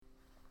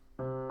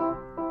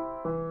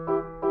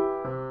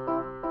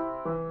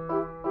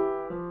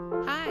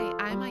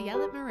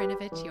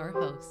Martinovich, your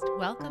host.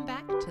 Welcome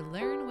back to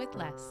Learn with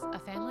Less, a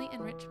family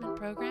enrichment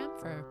program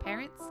for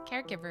parents,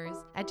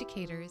 caregivers,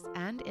 educators,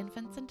 and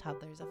infants and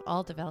toddlers of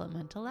all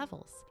developmental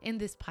levels. In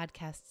this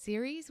podcast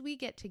series, we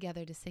get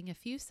together to sing a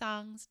few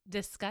songs,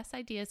 discuss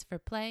ideas for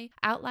play,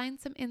 outline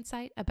some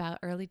insight about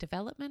early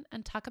development,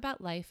 and talk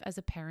about life as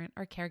a parent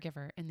or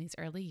caregiver in these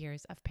early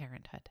years of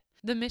parenthood.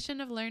 The mission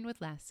of Learn with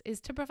Less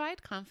is to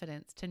provide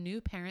confidence to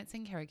new parents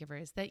and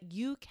caregivers that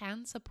you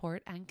can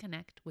support and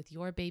connect with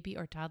your baby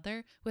or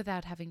toddler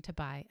without having to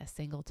buy a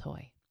single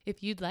toy.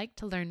 If you'd like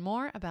to learn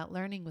more about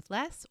learning with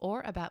less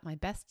or about my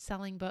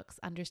best-selling books,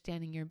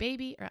 Understanding Your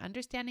Baby or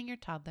Understanding Your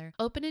Toddler,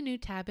 open a new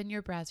tab in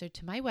your browser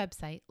to my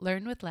website,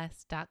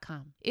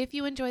 learnwithless.com. If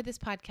you enjoyed this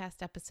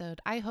podcast episode,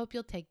 I hope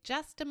you'll take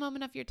just a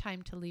moment of your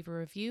time to leave a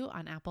review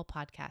on Apple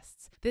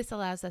Podcasts. This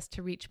allows us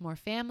to reach more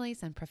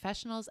families and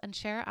professionals and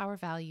share our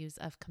values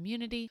of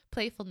community,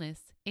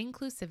 playfulness,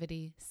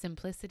 inclusivity,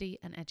 simplicity,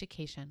 and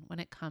education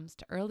when it comes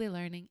to early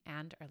learning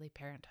and early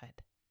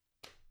parenthood.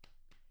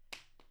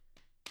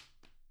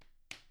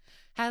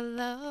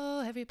 Hello,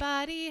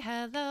 everybody.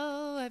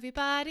 Hello,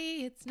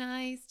 everybody. It's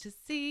nice to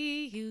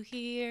see you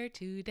here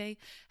today.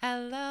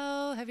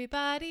 Hello,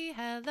 everybody.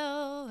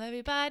 Hello,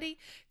 everybody.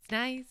 It's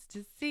nice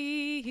to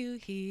see you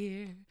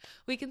here.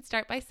 We can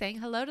start by saying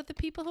hello to the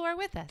people who are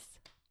with us.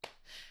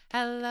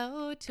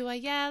 Hello to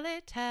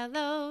Ayelet,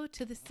 hello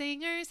to the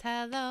singers,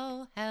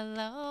 hello,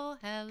 hello,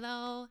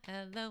 hello,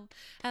 hello,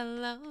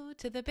 hello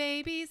to the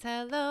babies,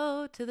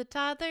 hello to the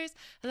toddlers,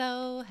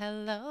 hello,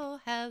 hello,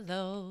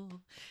 hello.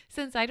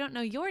 Since I don't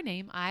know your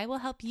name, I will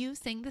help you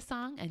sing the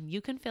song and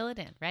you can fill it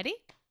in. Ready?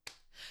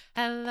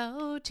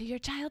 Hello to your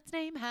child's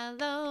name,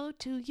 hello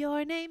to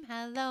your name,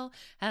 hello,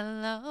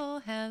 hello,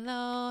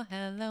 hello,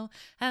 hello,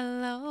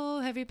 hello,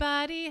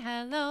 everybody,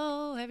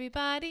 hello,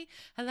 everybody,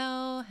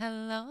 hello,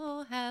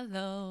 hello,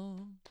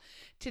 hello.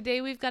 Today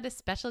we've got a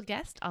special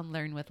guest on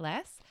Learn with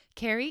Less,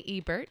 Carrie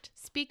Ebert,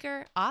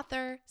 speaker,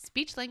 author,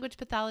 speech-language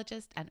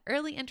pathologist, and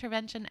early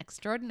intervention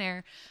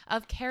extraordinaire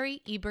of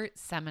Carrie Ebert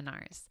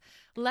Seminars.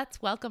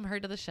 Let's welcome her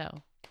to the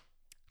show.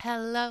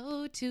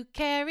 Hello to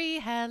Carrie,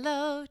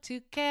 hello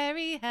to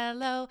Carrie,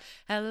 hello,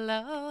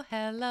 hello,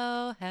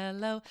 hello,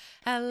 hello,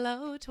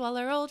 hello to all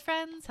our old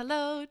friends,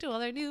 hello to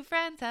all our new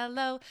friends,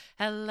 hello,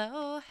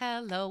 hello,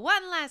 hello,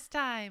 one last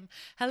time.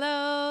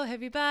 Hello,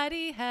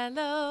 everybody,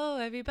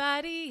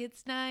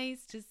 it's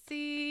nice to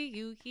see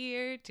you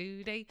here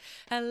today.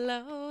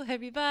 Hello,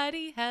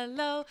 everybody,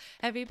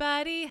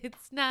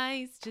 it's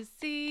nice to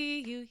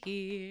see you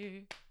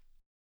here.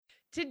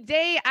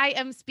 Today, I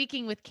am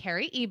speaking with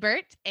Carrie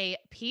Ebert, a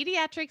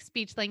pediatric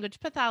speech-language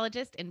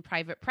pathologist in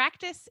private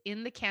practice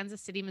in the Kansas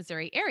City,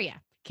 Missouri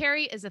area.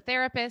 Carrie is a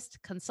therapist,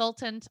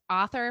 consultant,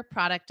 author,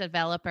 product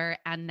developer,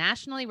 and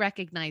nationally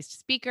recognized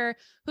speaker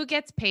who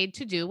gets paid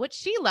to do what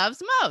she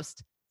loves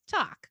most,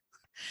 talk.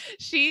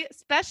 She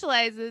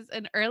specializes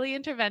in early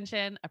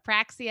intervention,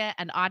 apraxia,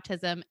 and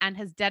autism, and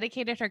has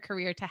dedicated her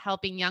career to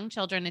helping young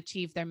children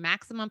achieve their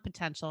maximum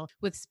potential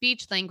with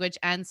speech, language,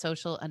 and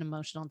social and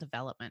emotional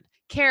development.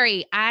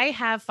 Carrie, I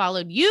have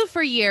followed you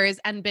for years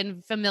and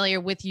been familiar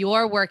with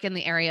your work in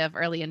the area of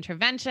early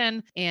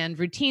intervention and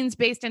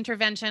routines-based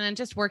intervention and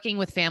just working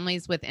with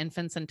families with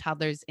infants and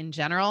toddlers in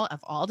general of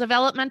all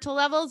developmental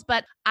levels.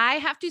 But I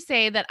have to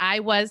say that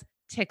I was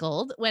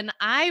tickled when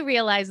I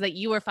realized that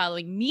you were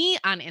following me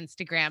on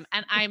Instagram,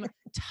 and I'm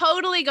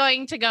totally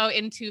going to go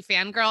into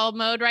fangirl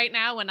mode right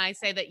now when I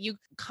say that you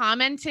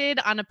commented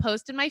on a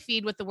post in my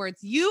feed with the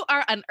words, "You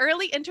are an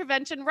early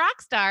intervention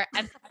rock star."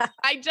 And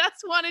I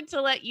just wanted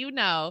to let you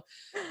know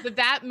that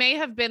that may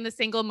have been the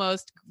single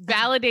most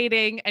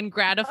validating and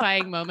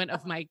gratifying moment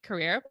of my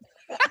career.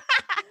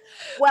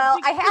 Well,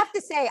 I have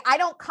to say, I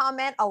don't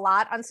comment a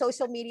lot on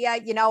social media.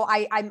 You know,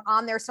 I'm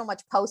on there so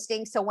much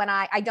posting. So when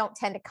I don't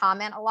tend to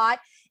comment a lot.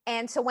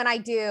 And so when I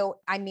do,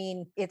 I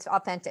mean, it's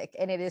authentic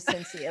and it is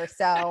sincere.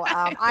 So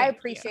I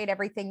appreciate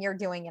everything you're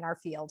doing in our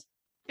field.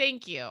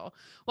 Thank you.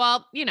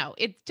 Well, you know,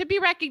 it's to be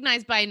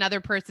recognized by another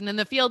person in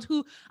the field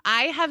who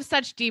I have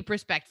such deep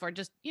respect for.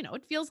 Just, you know,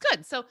 it feels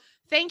good. So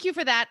thank you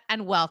for that.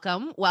 And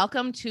welcome.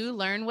 Welcome to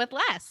Learn with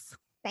Less.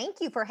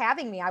 Thank you for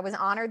having me. I was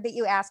honored that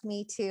you asked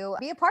me to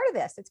be a part of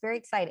this. It's very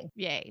exciting.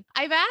 Yay.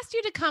 I've asked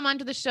you to come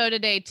onto the show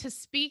today to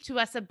speak to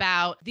us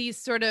about these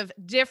sort of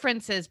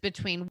differences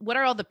between what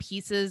are all the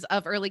pieces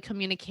of early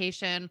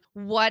communication?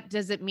 What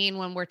does it mean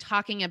when we're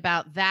talking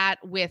about that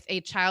with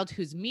a child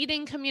who's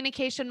meeting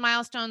communication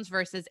milestones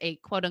versus a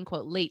quote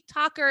unquote late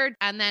talker?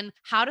 And then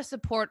how to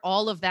support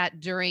all of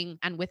that during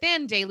and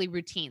within daily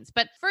routines.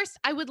 But first,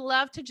 I would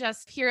love to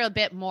just hear a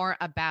bit more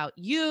about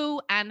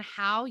you and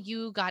how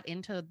you got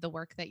into the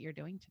work that you're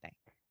doing today.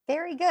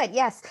 Very good.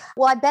 Yes.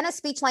 Well, I've been a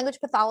speech language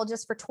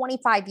pathologist for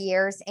 25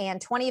 years, and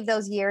 20 of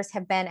those years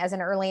have been as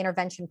an early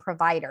intervention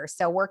provider.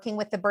 So, working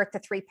with the birth to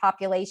 3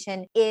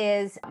 population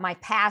is my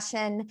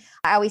passion.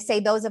 I always say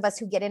those of us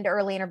who get into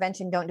early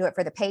intervention don't do it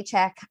for the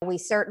paycheck. We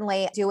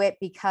certainly do it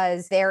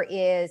because there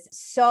is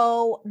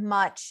so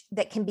much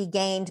that can be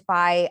gained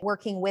by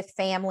working with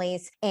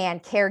families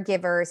and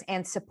caregivers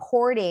and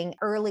supporting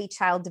early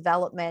child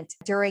development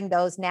during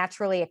those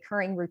naturally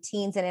occurring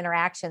routines and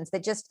interactions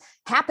that just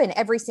happen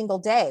every single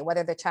day,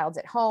 whether the child's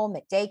at home,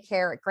 at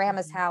daycare, at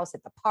grandma's house,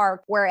 at the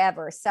park,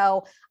 wherever.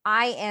 So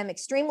I am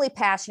extremely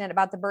passionate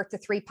about the birth to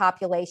 3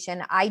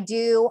 population. I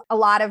do a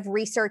lot of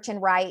research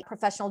and write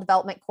professional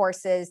development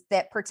courses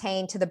that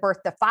pertain to the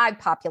birth to 5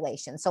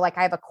 population. So like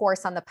I have a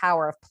course on the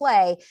power of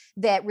play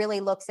that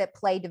really looks at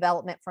play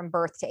development from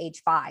birth to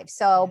age 5.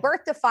 So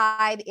birth to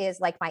 5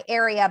 is like my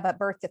area, but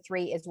birth to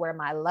 3 is where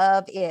my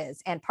love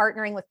is. And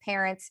partnering with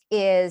parents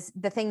is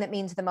the thing that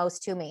means the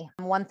most to me.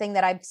 One thing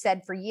that I've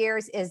said for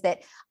years is that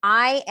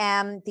I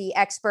am the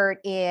expert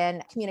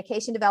in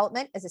communication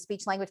development as a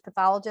speech language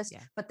pathologist,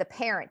 but the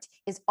parent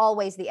is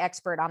always the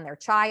expert on their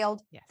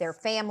child, their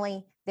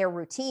family, their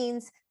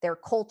routines, their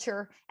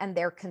culture, and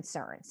their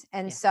concerns.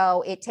 And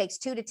so it takes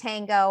 2 to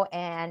tango,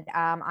 and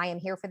I am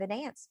here for the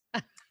dance.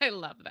 I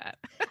love that.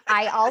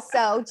 I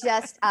also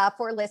just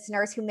for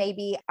listeners who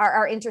maybe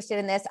are interested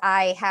in this,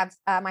 I have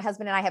my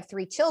husband and I have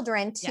 3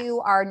 children. 2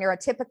 are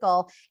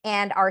neurotypical,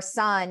 and our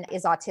son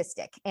is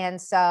autistic.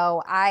 And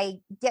so I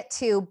get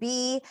to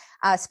be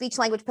a speech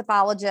language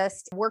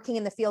pathologist working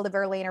in the field of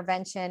early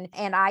intervention.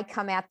 And I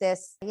come at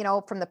this,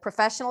 from the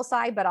professional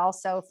side, but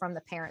also from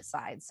the parent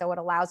side. So it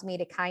allows me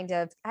to kind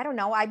of, I don't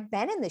know, I've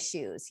been in the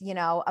shoes,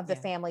 of the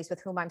families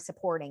with whom I'm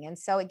supporting. And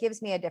so it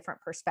gives me a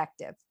different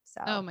perspective.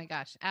 So. Oh my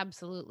gosh,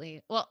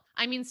 absolutely. Well,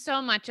 I mean,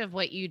 so much of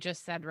what you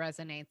just said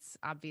resonates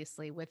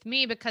obviously with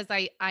me, because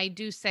I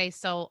do say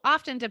so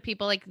often to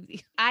people, like,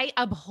 I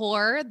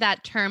abhor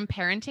that term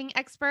parenting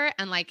expert.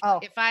 And like,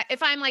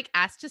 if I'm like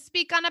asked to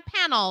speak on a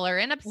panel or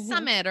in a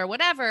summit or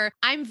whatever,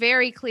 I'm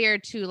very clear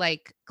to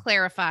like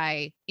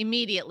clarify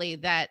immediately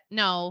that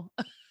no,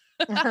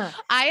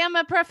 I am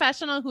a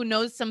professional who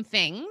knows some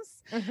things.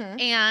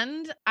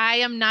 And I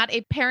am not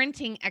a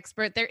parenting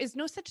expert. There is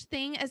no such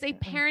thing as a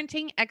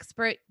parenting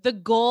expert. The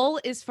goal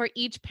is for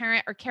each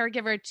parent or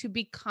caregiver to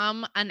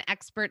become an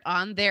expert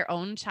on their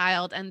own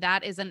child. And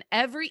that is an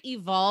ever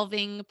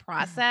evolving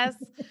process.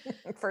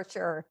 For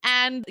sure.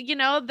 And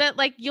that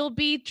like you'll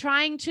be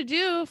trying to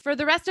do for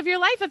the rest of your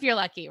life if you're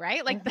lucky,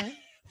 right? Like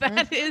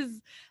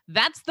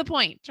that's the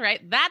point,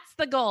 right? That's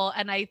the goal.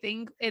 And I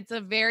think it's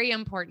a very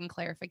important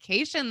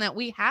clarification that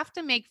we have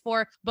to make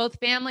for both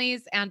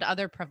families and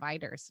other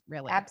providers,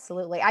 really.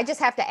 Absolutely. I just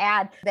have to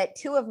add that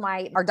 2 of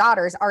our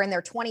daughters are in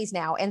their 20s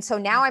now. And so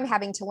now I'm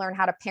having to learn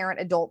how to parent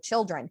adult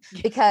children,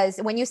 because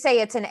when you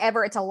say it's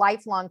a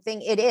lifelong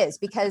thing, it is,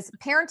 because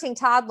parenting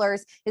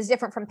toddlers is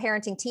different from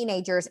parenting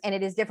teenagers, and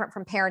it is different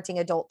from parenting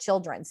adult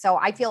children. So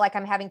I feel like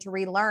I'm having to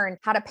relearn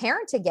how to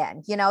parent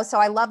again, so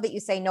I love that you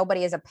say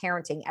nobody is a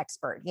parenting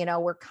expert.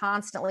 We're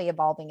constantly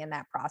evolving in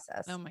that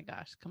process. Oh my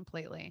gosh,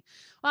 completely.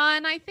 Well,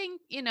 and I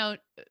think,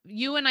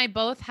 you and I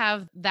both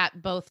have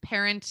that both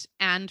parent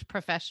and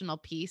professional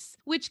piece,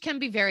 which can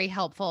be very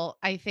helpful,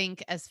 I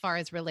think, as far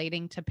as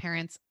relating to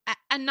parents.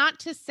 And not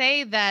to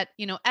say that,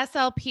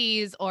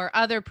 SLPs or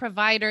other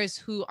providers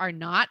who are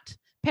not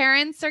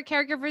parents or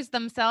caregivers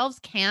themselves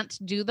can't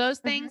do those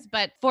things.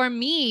 But for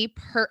me,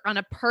 on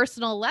a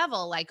personal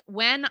level, like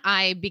when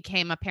I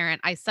became a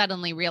parent, I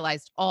suddenly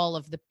realized all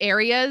of the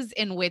areas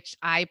in which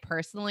I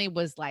personally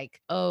was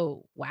like,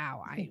 oh,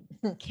 wow, I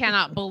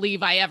cannot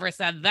believe I ever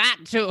said that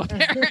to a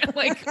parent.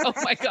 Like, oh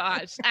my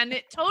gosh. And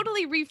it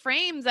totally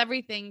reframes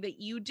everything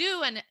that you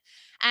do. And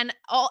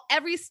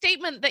every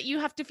statement that you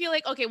have to feel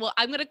like, okay, well,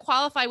 I'm going to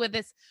qualify with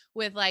this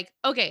with like,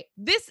 okay,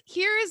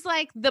 here's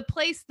like the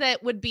place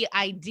that would be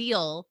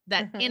ideal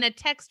that in a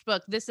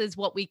textbook, this is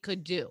what we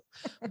could do.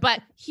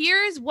 But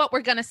here's what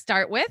we're going to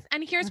start with,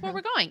 and here's where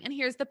we're going, and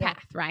here's the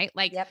path, right?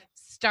 Like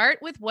start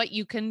with what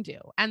you can do.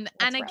 And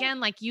again,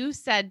 like you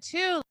said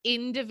too,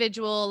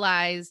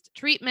 individualized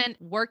treatment,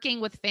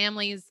 working with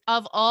families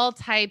of all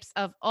types,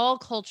 of all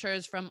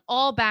cultures, from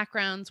all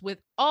backgrounds, with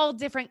all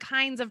different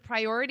kinds of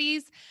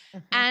priorities,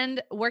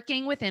 and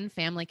working within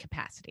family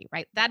capacity,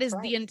 right? That is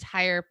the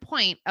entire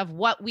point of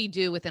what we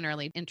do within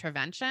early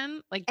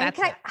intervention. Like that's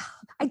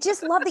I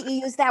just love that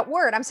you use that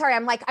word. I'm sorry.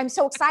 I'm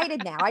so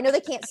excited now. I know they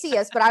can't see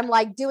us, but I'm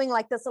like doing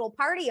like this little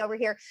party over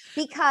here,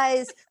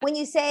 because when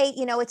you say,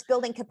 it's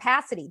building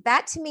capacity,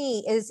 that to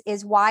me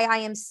is why I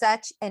am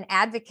such an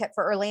advocate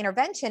for early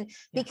intervention,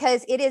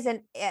 because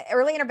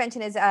early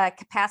intervention is a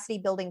capacity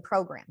building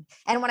program.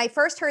 And when I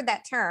first heard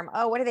that term,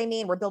 what do they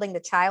mean? We're building the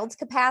child's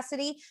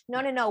capacity?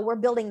 No. We're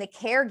building the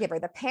caregiver,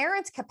 the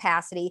parent's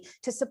capacity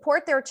to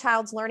support their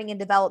child's learning and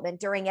development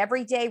during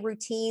everyday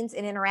routines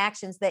and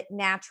interactions that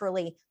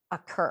naturally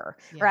occur,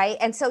 Yeah. right?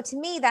 And so to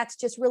me, that's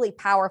just really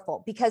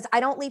powerful because I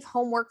don't leave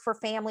homework for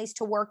families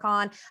to work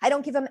on. I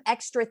don't give them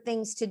extra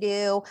things to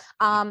do.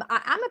 I'm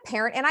a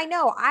parent and I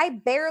know I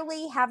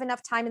barely have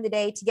enough time in the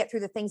day to get through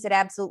the things that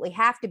absolutely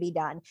have to be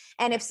done.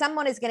 And if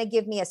someone is going to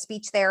give me a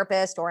speech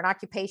therapist or an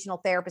occupational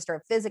therapist or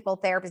a physical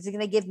therapist is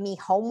going to give me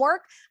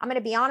homework, I'm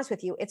going to be honest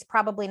with you, it's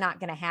probably not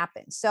going to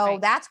happen. So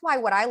that's why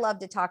what I love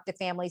to talk to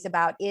families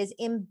about is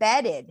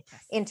embedded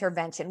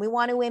intervention. We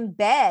want to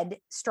embed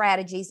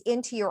strategies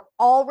into your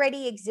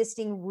already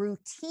existing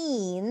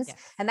routines. Yes.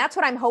 And that's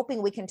what I'm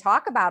hoping we can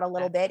talk about a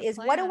little That's bit the is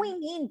what do plan. we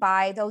mean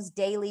by those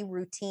daily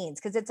routines?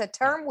 Because it's a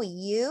term we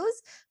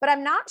use, but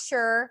I'm not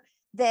sure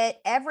that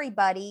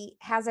everybody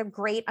has a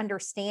great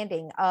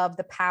understanding of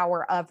the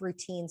power of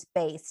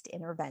routines-based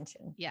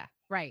intervention. Yeah,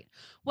 right.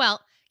 Well,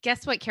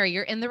 guess what, Carrie?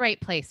 You're in the right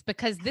place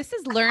because this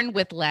is Learn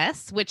with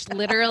Less, which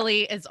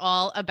literally is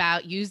all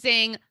about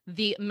using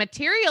the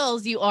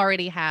materials you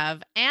already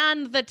have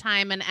and the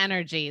time and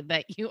energy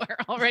that you are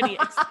already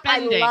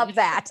expending. I love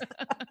that.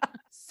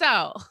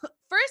 So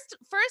first,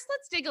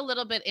 let's dig a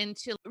little bit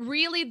into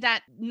really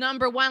that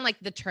number one, like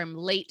the term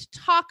late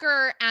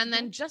talker, and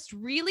then just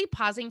really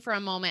pausing for a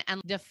moment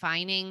and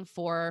defining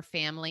for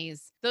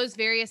families those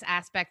various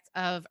aspects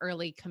of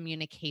early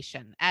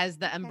communication as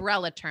the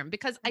umbrella term,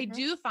 because I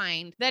do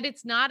find that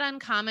it's not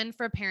uncommon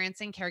for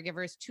parents and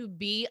caregivers to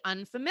be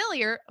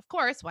unfamiliar. Of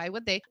course, why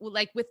would they?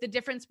 Like with the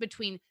difference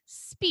between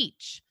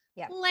speech,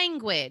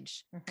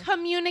 language,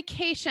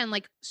 communication.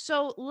 Like,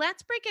 so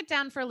let's break it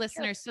down for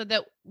listeners so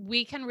that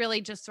we can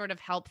really just sort of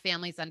help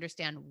families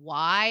understand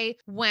why,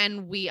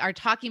 when we are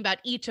talking about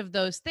each of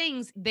those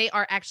things, they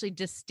are actually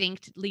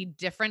distinctly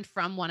different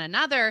from one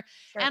another.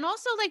 And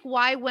also like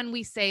why, when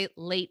we say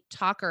late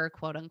talker,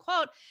 quote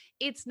unquote,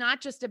 it's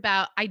not just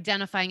about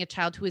identifying a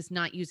child who is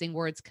not using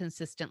words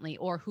consistently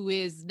or who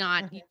is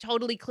not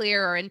totally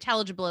clear or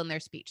intelligible in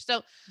their speech.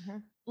 So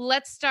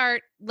let's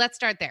start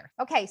there.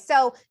 Okay.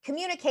 So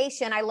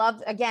communication, I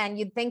love, again,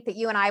 you'd think that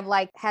you and I have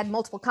like had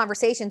multiple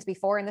conversations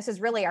before, and this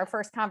is really our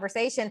first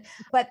conversation,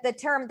 but the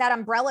term, that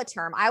umbrella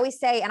term, I always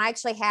say, and I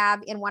actually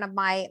have in one of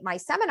my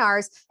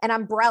seminars, an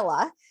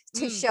umbrella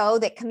to show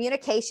that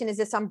communication is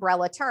this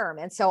umbrella term.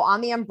 And so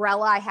on the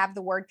umbrella, I have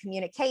the word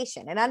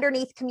communication, and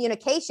underneath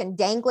communication,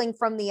 dangling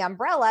from the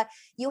umbrella,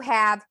 you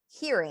have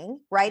hearing,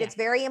 right? It's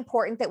very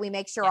important that we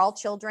make sure all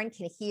children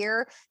can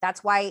hear.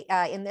 That's why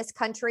in this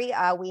country,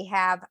 we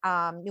have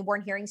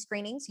newborn hearing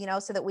screenings, you know,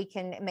 so that we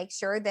can make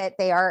sure that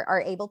they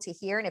are able to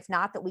hear. And if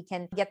not, that we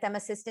can get them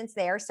assistance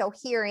there. So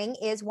hearing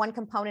is one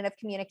component of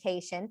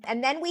communication.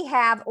 And then we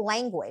have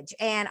language.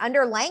 And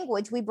under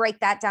language, we break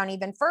that down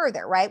even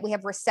further, right? We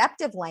have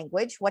receptive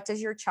language. What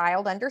does your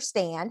child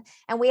understand?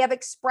 And we have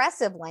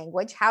expressive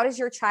language. How does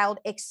your child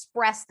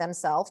express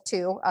themselves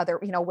to other,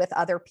 you know, with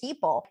other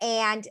people?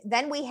 And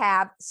then we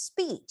have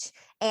speech.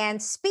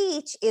 And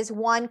speech is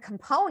one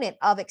component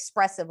of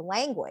expressive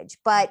language,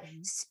 but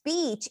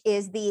speech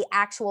is the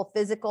actual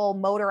physical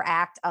motor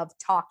act of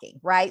talking,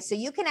 right? So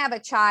you can have a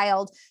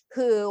child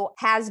who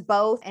has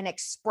both an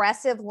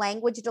expressive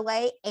language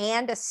delay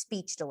and a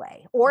speech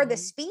delay, or the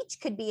speech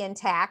could be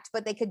intact,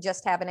 but they could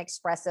just have an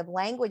expressive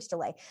language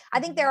delay. I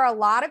think there are a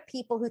lot of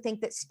people who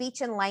think that speech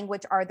and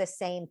language are the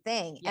same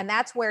thing. And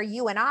that's where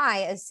you and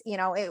I, as you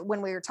know,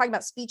 when we were talking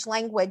about speech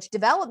language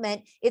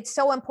development, it's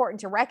so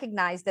important to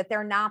recognize that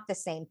they're not the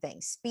same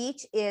thing.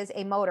 Speech is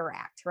a motor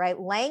act, right?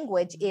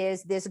 Language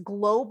is this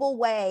global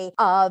way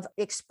of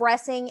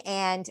expressing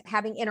and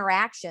having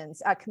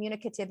interactions,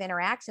 communicative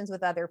interactions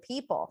with other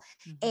people.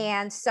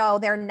 And so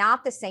they're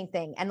not the same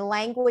thing. And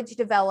language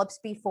develops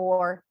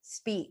before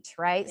speech,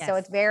 right? So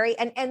it's very,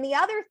 and the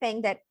other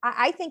thing that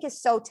I think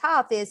is so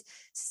tough is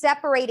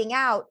separating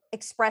out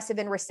expressive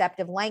and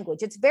receptive language.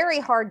 It's very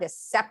hard to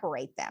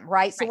separate them,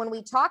 right? So when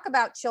we talk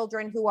about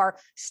children who are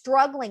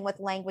struggling with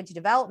language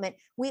development,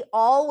 we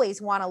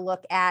always want to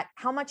look at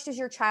how much does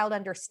your child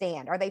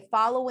understand? Are they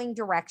following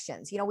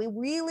directions? You know, we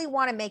really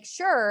want to make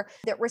sure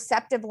that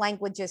receptive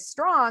language is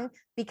strong,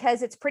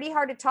 because it's pretty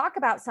hard to talk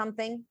about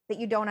something that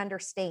you don't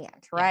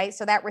understand, right?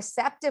 So that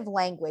receptive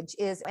language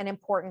is an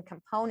important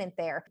component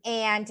there.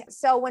 And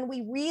so when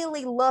we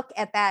really look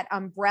at that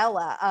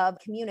umbrella of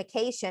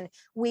communication,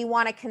 we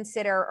want to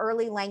consider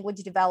early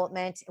language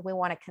development. We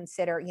want to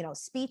consider, you know,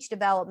 speech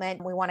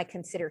development. We want to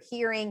consider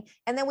hearing.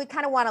 And then we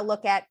kind of want to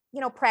look at,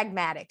 you know,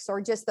 pragmatics, or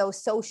just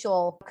those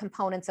social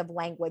components of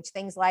language,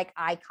 things like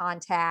eye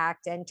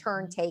contact and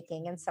turn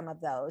taking and some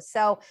of those.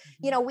 So,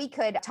 you know, we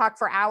could talk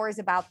for hours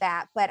about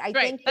that, but I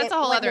think that's a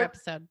whole other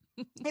episode.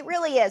 It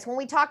really is. When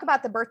we talk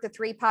about the birth to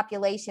 3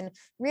 population,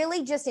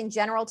 really just in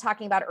general,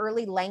 talking about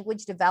early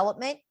language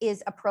development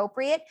is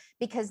appropriate,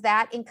 because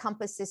that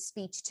encompasses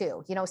speech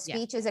too. You know,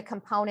 speech is a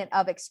component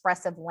of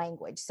expressive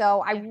language.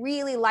 So I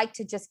really like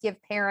to just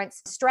give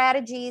parents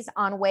strategies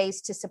on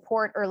ways to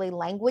support early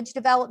language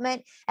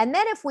development. And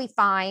then if we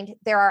find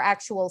there are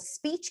actual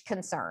speech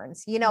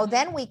concerns, you know,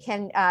 then we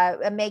can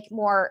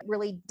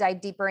really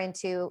dive deeper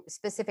into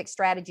specific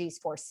strategies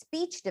for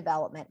speech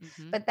development.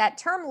 But that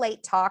term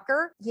late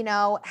talker,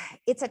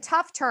 it's a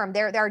tough term.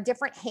 There are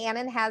different,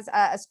 Hannon has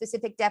a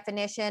specific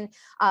definition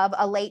of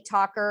a late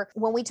talker.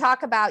 When we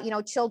talk about,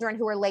 children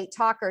who are late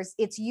talkers,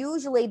 it's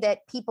usually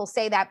that people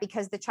say that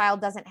because the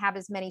child doesn't have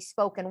as many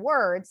spoken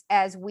words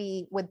as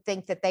we would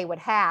think that they would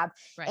have.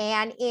 Right.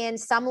 And in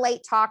some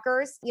late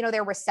talkers,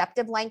 their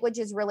receptive language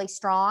is really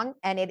strong,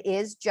 and it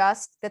is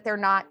just that they're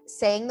not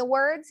saying the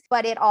words,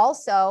 but it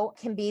also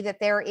can be that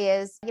there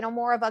is,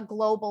 more of a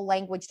global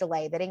language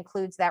delay that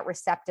includes that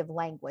receptive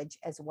language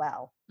as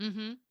well.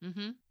 Mm-hmm.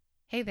 Mm-hmm.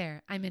 Hey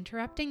there, I'm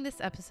interrupting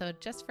this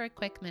episode just for a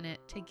quick minute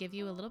to give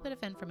you a little bit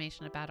of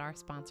information about our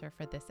sponsor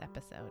for this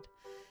episode.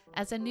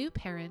 As a new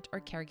parent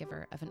or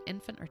caregiver of an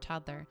infant or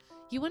toddler,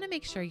 you want to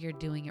make sure you're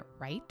doing it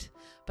right,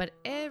 but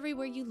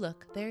everywhere you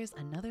look, there's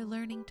another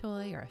learning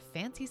toy or a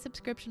fancy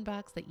subscription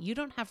box that you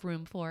don't have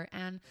room for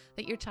and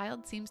that your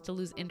child seems to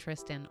lose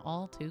interest in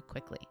all too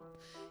quickly.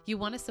 You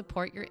want to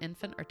support your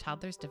infant or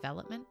toddler's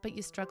development, but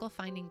you struggle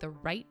finding the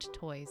right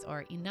toys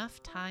or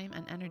enough time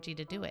and energy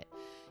to do it.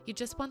 You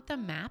just want the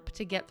map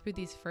to get through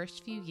these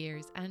first few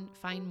years and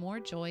find more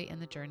joy in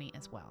the journey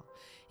as well.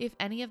 If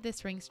any of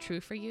this rings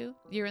true for you,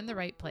 you're in the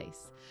right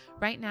place.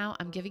 Right now,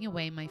 I'm giving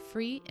away my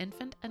free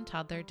infant and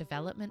toddler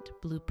development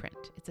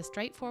blueprint. It's a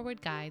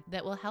straightforward guide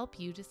that will help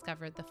you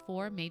discover the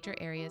 4 major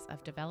areas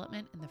of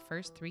development in the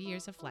first 3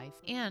 years of life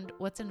and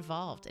what's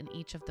involved in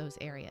each of those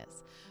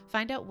areas.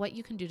 Find out what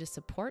you can do to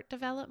support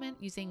development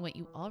using what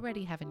you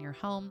already have in your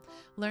home.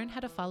 Learn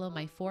how to follow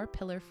my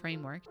 4-pillar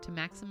framework to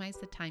maximize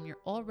the time you're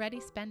already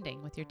spending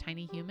with your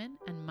tiny human,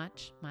 and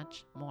much,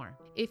 much more.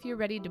 If you're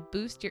ready to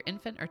boost your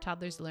infant or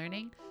toddler's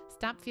learning,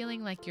 stop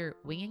feeling like you're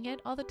winging it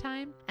all the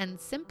time, and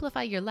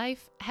simplify your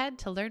life, head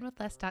to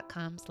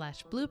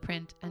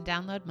learnwithless.com/blueprint and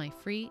download my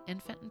free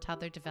infant and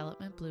toddler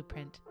development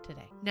blueprint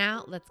today.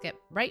 Now let's get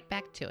right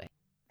back to it.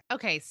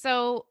 Okay,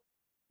 so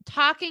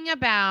talking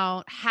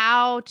about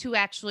how to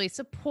actually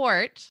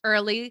support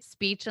early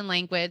speech and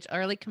language,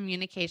 early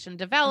communication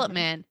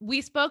development.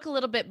 We spoke a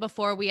little bit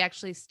before we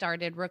actually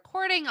started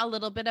recording a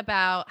little bit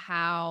about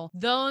how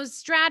those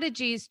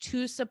strategies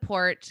to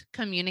support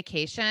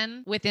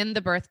communication within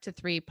the birth to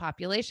 3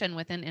 population,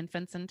 within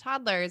infants and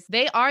toddlers,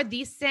 they are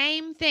the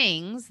same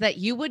things that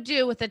you would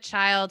do with a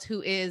child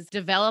who is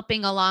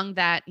developing along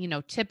that,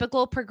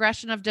 typical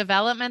progression of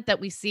development that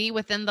we see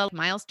within the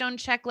milestone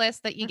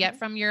checklist that you get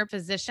from your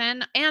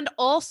physician. And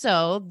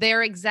also,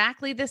 they're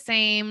exactly the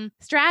same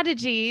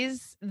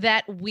strategies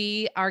that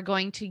we are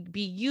going to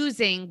be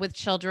using with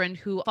children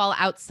who fall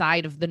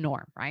outside of the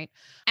norm, right?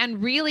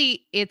 And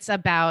really, it's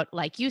about,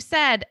 like you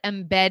said,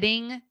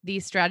 embedding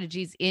these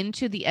strategies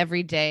into the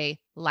everyday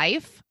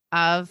life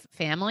of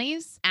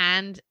families.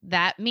 And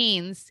that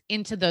means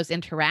into those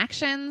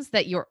interactions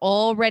that you're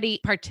already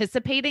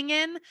participating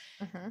in.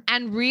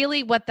 And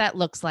really what that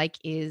looks like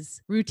is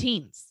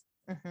routines.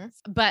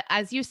 But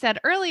as you said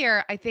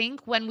earlier, I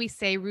think when we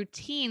say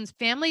routines,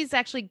 families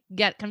actually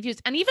get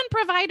confused, and even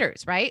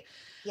providers, right?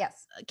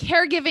 Yes.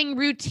 Caregiving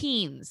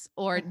routines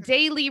or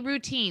daily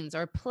routines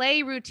or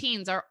play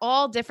routines are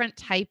all different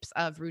types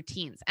of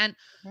routines. And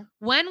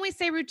when we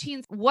say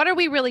routines, what are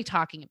we really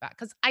talking about?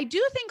 Because I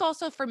do think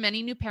also for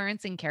many new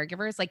parents and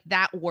caregivers, like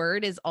that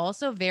word is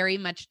also very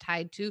much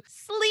tied to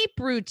sleep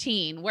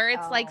routine, where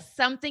it's like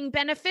something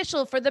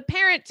beneficial for the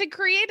parent to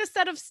create a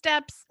set of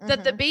steps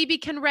that the baby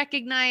can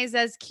recognize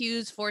as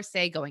cues for,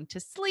 say, going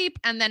to sleep,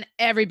 and then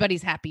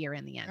everybody's happier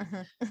in the end.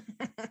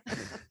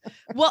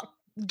 Well,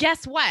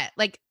 guess what?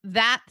 Like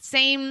that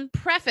same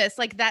preface,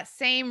 like that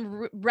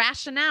same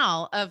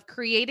rationale of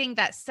creating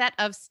that set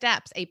of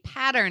steps, a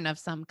pattern of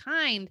some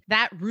kind,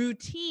 that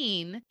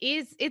routine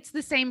it's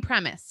the same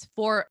premise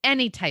for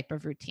any type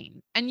of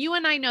routine. And you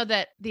and I know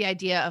that the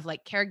idea of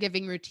like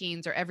caregiving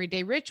routines or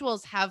everyday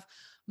rituals have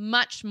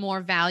much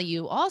more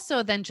value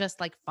also than just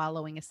like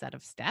following a set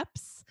of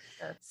steps.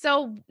 Sure.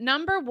 So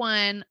number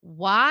 1,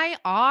 why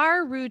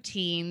are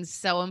routines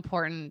so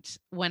important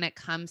when it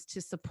comes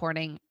to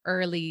supporting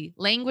early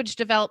language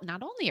development?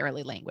 Not only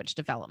early language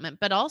development,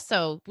 but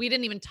also we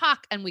didn't even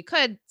talk, and we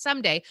could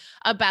someday,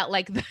 about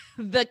like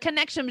the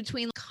connection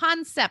between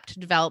concept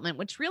development,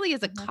 which really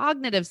is a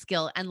cognitive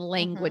skill, and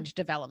language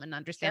development,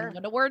 understanding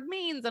what a word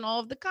means and all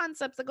of the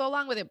concepts that go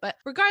along with it. But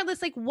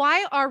regardless, like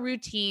why are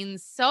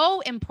routines so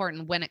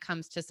important when it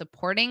comes to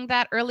supporting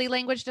that early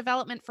language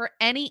development for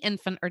any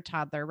infant or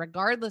toddler,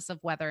 regardless of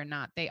whether or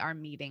not they are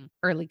meeting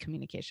early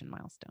communication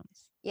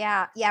milestones?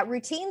 Yeah.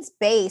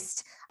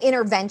 Routines-based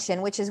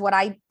intervention, which is what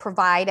I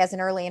provide as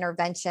an early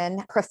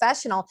intervention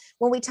professional.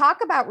 When we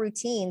talk about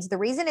routines, the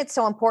reason it's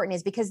so important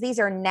is because these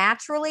are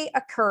naturally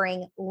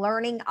occurring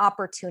learning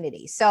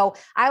opportunities. So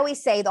I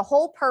always say the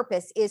whole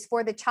purpose is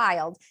for the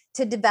child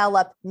to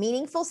develop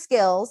meaningful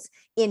skills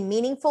in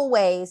meaningful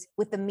ways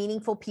with the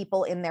meaningful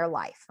people in their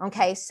life.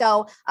 Okay.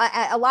 So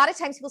a lot of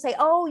times people say,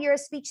 oh, you're a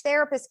speech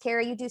therapist,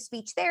 Carrie, you do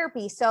speech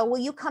therapy. So will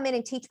you come in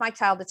and teach my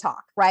child to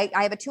talk, right?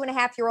 I have a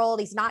 2.5-year-old.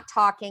 He's not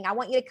talking. I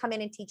want you to come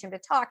in and teach him to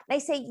talk. And I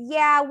say,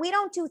 yeah, we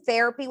don't do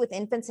therapy with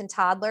infants and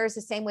toddlers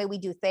the same way we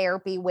do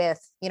therapy with,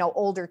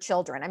 older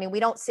children. I mean,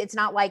 it's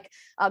not like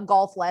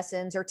golf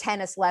lessons or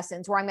tennis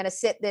lessons where I'm going to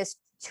sit this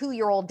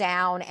 2-year-old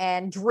down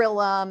and drill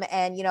them.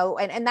 And,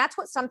 and that's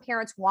what some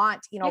parents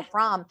want,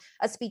 from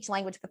a speech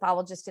language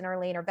pathologist in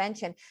early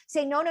intervention.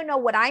 Say, no, no, no.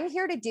 What I'm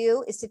here to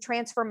do is to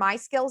transfer my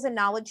skills and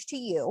knowledge to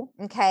you.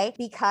 Okay.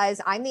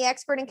 Because I'm the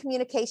expert in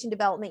communication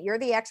development. You're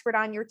the expert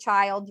on your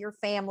child, your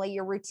family,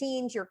 your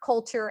routines, your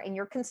culture, and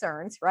your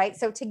concerns, right?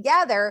 So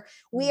together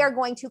we are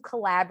going to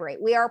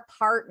collaborate. We are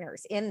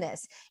partners in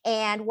this.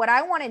 And what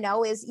I want to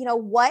know is,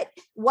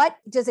 what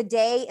does a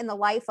day in the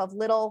life of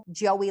little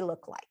Joey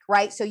look like,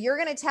 right? So you're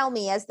going to tell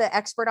me, as the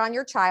expert on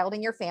your child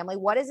and your family,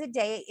 what does a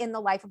day in the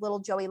life of little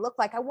Joey look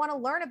like? I want to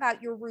learn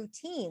about your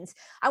routines.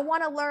 I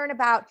want to learn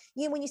about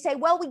when you say,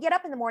 well, we get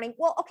up in the morning.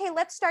 Well, okay,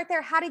 let's start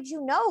there. How did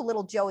you know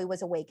little Joey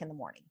was awake in the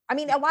morning? I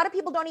mean, a lot of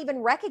people don't even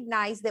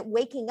recognize that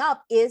waking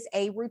up is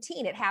a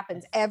routine. It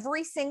happens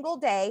every single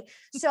day.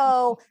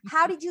 So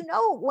how do you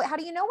know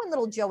when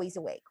little Joey's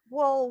awake?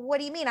 Well, what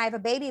do you mean? I have a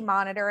baby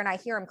monitor and I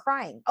hear him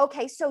crying.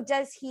 Okay, so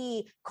does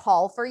he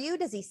call for you?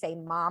 Does he say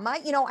mama?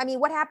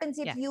 What happens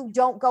if you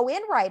don't go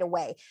in right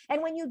away?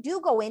 And when you do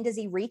go in, does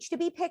he reach to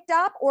be picked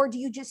up, or do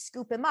you just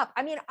scoop him up?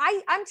 I mean,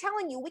 I'm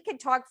telling you, we could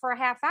talk for a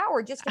half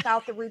hour just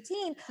about the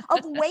routine of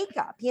wake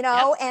up,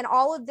 and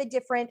all of the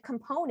different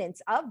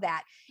components of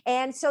that.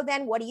 And so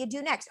then what do you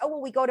do next? Oh,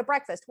 well, we go to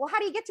breakfast. Well, how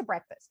do you get to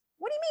breakfast?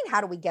 What do you mean?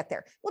 How do we get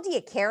there? Well, do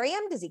you carry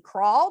him? Does he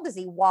crawl? Does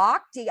he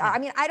walk?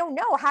 I don't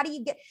know. How do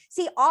you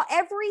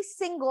every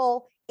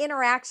single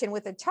interaction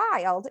with a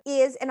child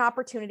is an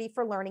opportunity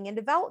for learning and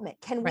development.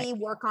 Can we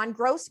work on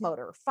gross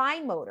motor,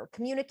 fine motor,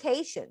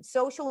 communication,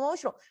 social,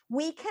 emotional?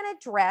 We can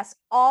address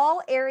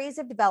all areas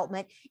of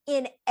development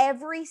in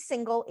every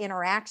single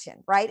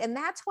interaction, right? And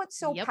that's what's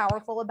so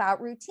powerful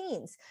about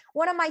routines.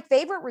 One of my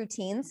favorite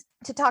routines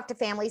to talk to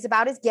families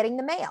about is getting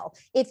the mail.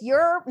 If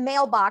your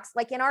mailbox,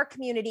 like in our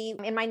community,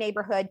 in my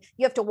neighborhood,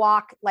 you have to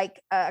walk like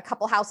a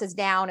couple houses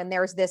down and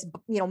there's this,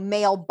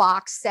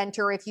 mailbox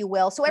center, if you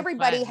will. So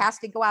everybody has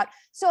to go out.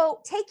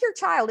 So take your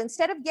child,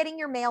 instead of getting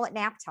your mail at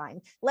nap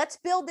time, let's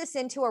build this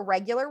into a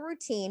regular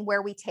routine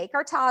where we take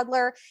our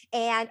toddler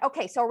and,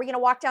 okay, so are we going to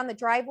walk down the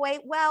driveway?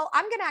 Well,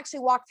 I'm going to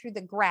actually walk through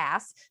the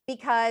grass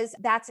because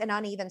that's an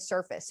uneven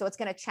surface. So it's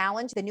going to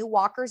challenge the new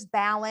walker's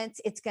balance.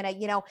 It's going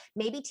to,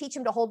 maybe teach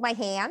him to hold my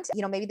hand.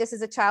 Maybe this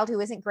is a child who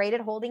isn't great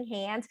at holding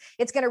hands.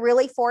 It's going to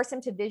really force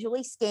him to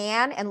visually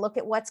scan and look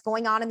at what's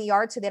going on in the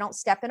yard so they don't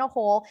step in a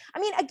hole. I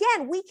mean,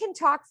 again, we can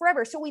talk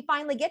forever. So we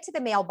finally get to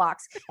the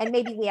mailbox and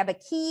maybe we have a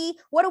key.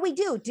 What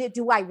do?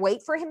 Do I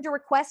wait for him to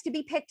request to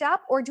be picked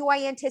up, or do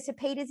I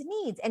anticipate his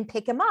needs and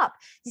pick him up?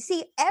 You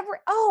see,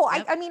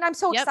 I'm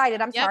so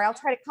excited. I'm sorry. I'll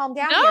try to calm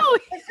down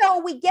here.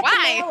 So we get the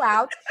mail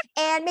out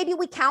and maybe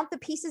we count the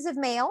pieces of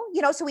mail,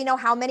 so we know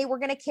how many we're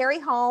going to carry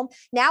home.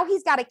 Now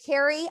he's got to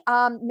carry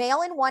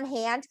mail in one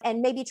hand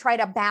and maybe try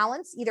to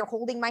balance, either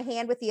holding my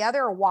hand with the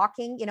other or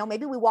walking.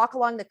 Maybe we walk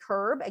along the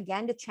curb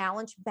again to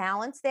challenge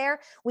balance there.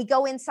 We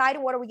go inside,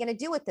 and what are we going to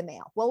do with the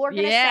mail? Well, we're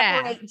going to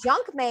separate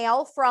junk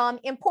mail from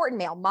important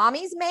mail.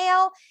 Mommy's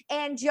mail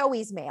and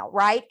Joey's mail,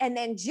 right? And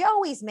then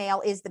Joey's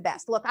mail is the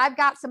best. Look, I've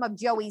got some of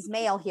Joey's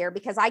mail here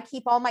because I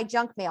keep all my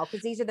junk mail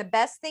because these are the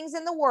best things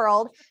in the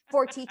world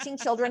for teaching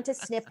children to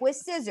snip with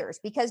scissors.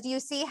 Because do you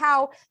see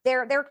how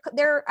they're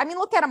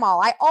look at them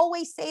all. I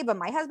always save them.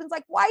 My husband's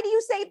like, why do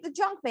you save the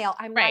junk mail?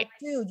 I'm like,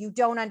 dude, you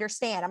don't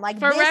understand. I'm like,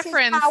 this is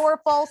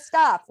powerful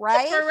stuff,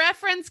 right? For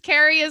reference,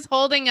 Carrie is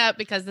holding up,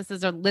 because this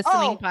is a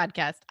listening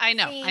podcast. I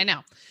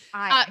know.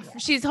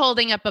 She's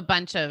holding up a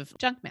bunch of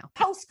junk mail.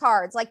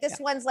 Postcards, like this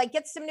one's like,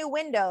 get some new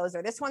windows,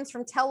 or this one's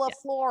from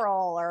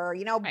Telefloral, or,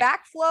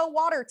 backflow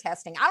water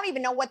testing. I don't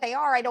even know what they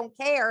are. I don't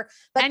care,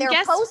 but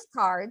they're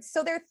postcards.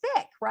 So they're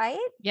thick, right?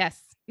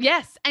 Yes.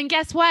 And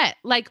guess what?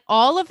 Like,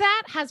 all of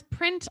that has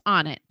print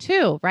on it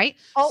too, right?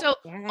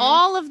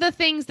 All of the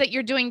things that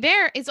you're doing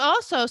there is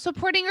also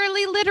supporting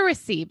early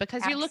literacy,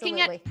 because you're looking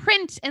at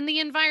print in the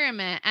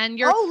environment and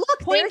you're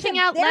pointing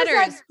out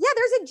letters.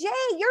 There's a J.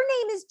 Your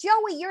name is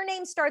Joey. Your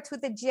name starts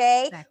with a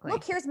J. Exactly.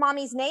 Look, here's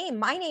mommy's name.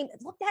 My name,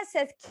 look, that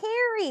says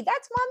Carrie.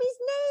 That's mommy's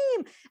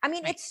name. I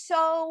mean, it's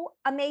so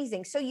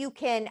amazing. So you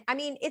can,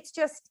 it's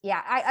just,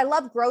 I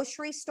love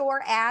grocery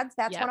store ads.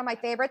 That's one of my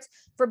favorites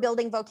for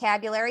building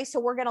vocabulary. So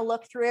we're going to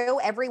look through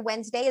every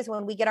Wednesday is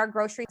when we get our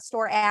grocery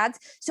store ads.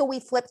 So we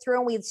flip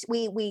through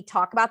and we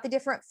talk about the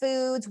different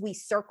foods. We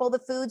circle the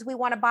foods we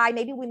want to buy.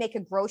 Maybe we make a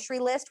grocery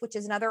list, which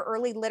is another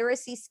early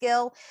literacy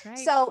skill. Right.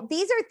 So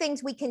these are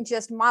things we can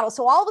just model.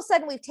 So all of a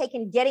sudden we've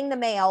taken getting the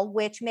mail,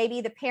 which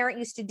maybe the parent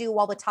used to do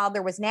while the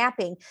toddler was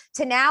napping,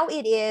 to now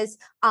it is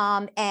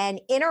an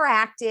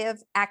interactive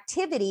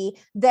activity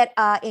that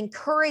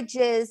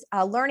encourages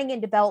learning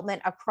and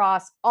development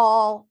across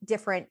all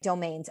different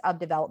domains of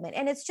development.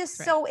 And it's just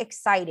so exciting.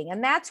 exciting.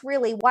 And that's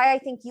really why I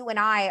think you and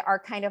I are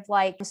kind of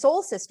like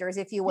soul sisters,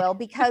 if you will,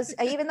 because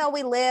even though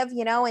we live,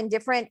 in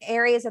different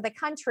areas of the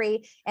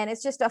country, and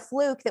it's just a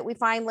fluke that we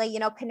finally,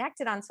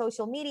 connected on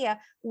social media,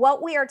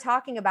 what we are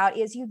talking about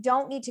is you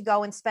don't need to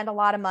go and spend a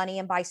lot of money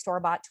and buy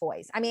store-bought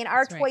toys. I mean,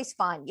 our toys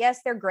fun.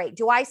 Yes, they're great.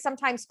 Do I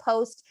sometimes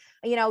post,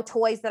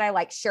 toys that I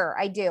like? Sure,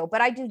 I do.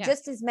 But I do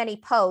just as many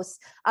posts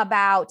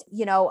about,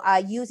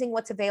 using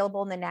what's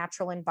available in the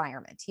natural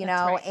environment,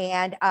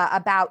 and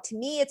about, to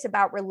me, it's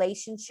about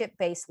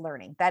relationship-based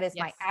learning. That is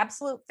my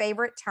absolute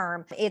favorite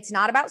term. It's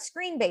not about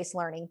screen-based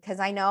learning, because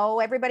I know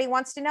everybody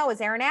wants to know, is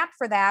there an app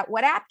for that?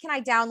 What app can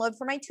I download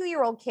for my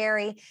 2-year-old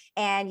Carrie?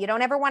 And you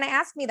don't ever want to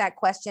ask me that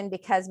question,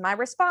 because my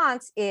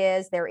response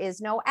is there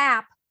is no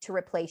app to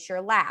replace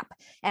your lap.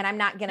 And I'm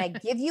not going to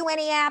give you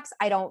any apps.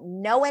 I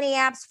don't know any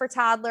apps for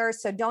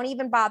toddlers. So don't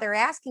even bother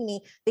asking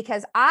me,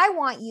 because I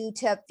want you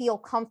to feel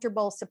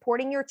comfortable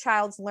supporting your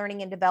child's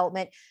learning and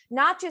development,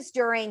 not just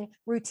during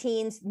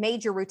routines,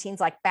 major routines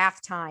like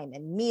bath time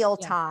and meal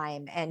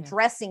time and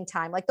dressing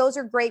time. Like those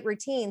are great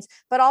routines,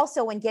 but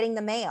also when getting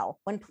the mail,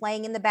 when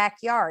playing in the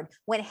backyard,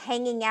 when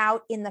hanging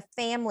out in the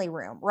family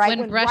room, right?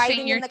 When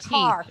riding in the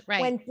car,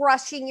 when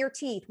brushing your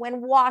teeth,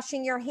 when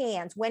washing your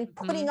hands, when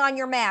putting on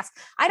your mask.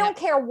 I don't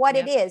care what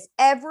it is.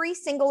 Every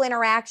single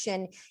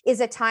interaction is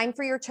a time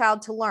for your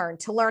child to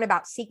learn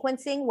about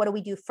sequencing. What do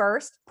we do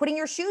first? Putting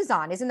your shoes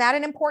on. Isn't that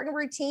an important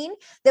routine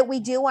that we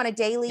do on a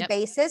daily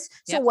basis?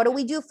 So what do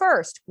we do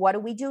first? What do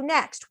we do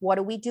next? What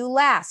do we do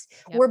last?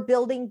 We're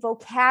building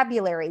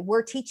vocabulary.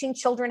 We're teaching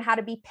children how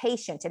to be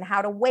patient and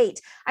how to wait.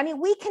 I mean,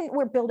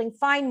 we're building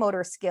fine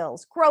motor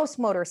skills, gross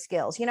motor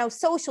skills,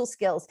 social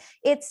skills.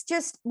 It's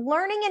just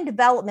learning and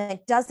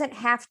development doesn't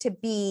have to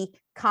be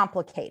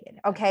complicated.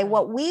 Okay.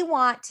 What we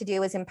want to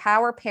do is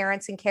empower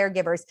parents and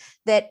caregivers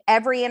that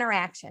every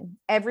interaction,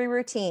 every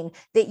routine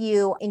that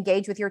you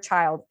engage with your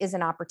child is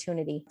an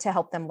opportunity to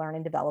help them learn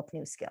and develop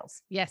new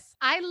skills. Yes.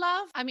 I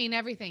mean,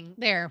 everything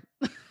there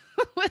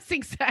was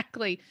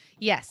exactly.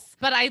 Yes.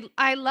 But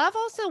I love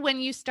also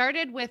when you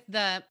started with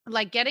the,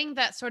 like, getting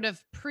that sort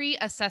of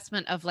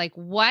pre-assessment of like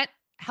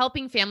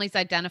helping families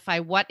identify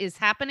what is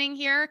happening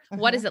here.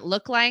 What does it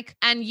look like?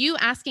 And you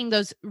asking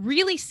those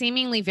really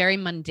seemingly very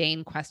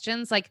mundane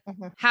questions, like,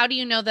 how do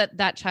you know that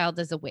that child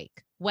is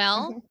awake?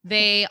 Well,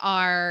 they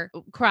are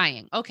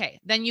crying. Okay.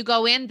 Then you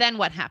go in, then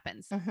what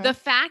happens? The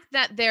fact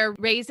that they're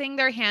raising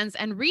their hands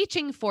and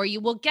reaching for you,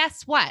 well,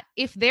 guess what?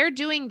 If they're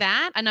doing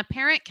that and a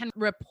parent can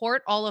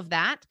report all of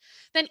that,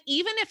 then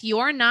even if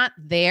you're not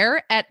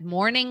there at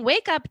morning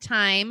wake up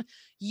time,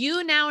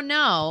 you now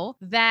know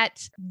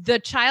that the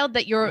child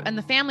that you're and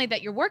the family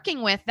that you're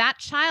working with, that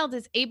child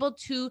is able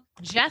to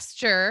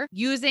gesture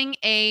using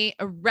a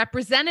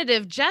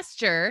representative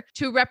gesture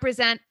to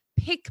represent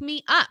pick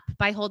me up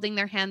by holding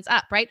their hands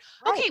up, right?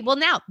 Okay, well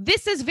now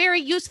this is very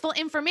useful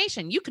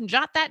information. You can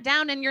jot that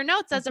down in your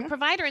notes as a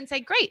provider and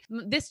say, great,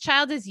 this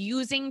child is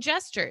using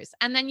gestures.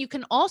 And then you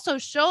can also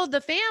show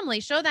the family,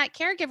 show that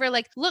caregiver,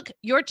 like, look,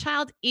 your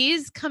child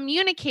is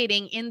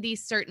communicating in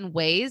these certain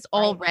ways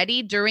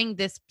already during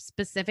this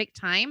specific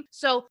time.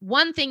 So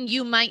one thing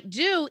you might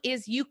do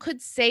is you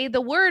could say the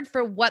word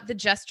for what the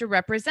gesture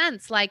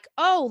represents. Like,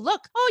 oh,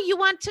 look, you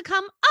want to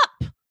come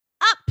up,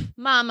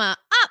 mama,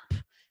 up.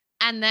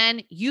 And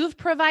then you've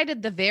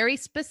provided the very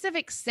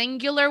specific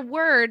singular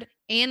word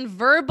in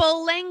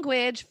verbal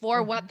language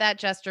for what that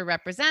gesture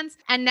represents.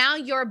 And now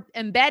you're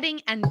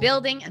embedding and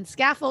building and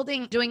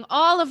scaffolding, doing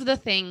all of the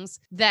things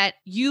that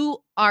you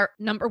are,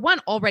 number one,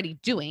 already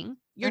doing.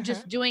 You're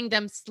just doing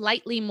them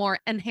slightly more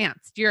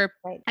enhanced. You're,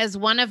 as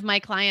one of my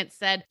clients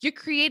said, you're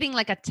creating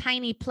like a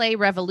tiny play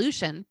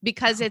revolution,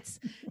 because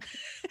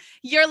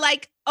you're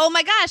like, oh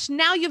my gosh,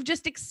 now you've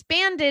just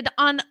expanded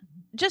on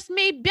just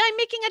maybe by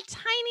making a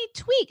tiny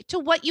tweak to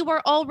what you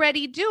were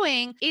already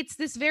doing. It's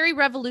this very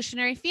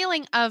revolutionary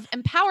feeling of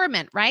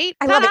empowerment, right?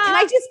 I love it. Can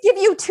I just give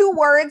you 2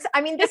 words?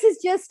 I mean,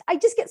 I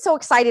just get so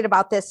excited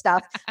about this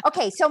stuff.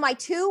 Okay. So my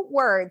 2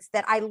 words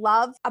that I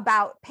love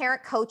about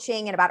parent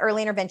coaching and about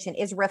early intervention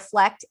is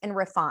reflect and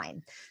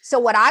refine. So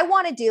what I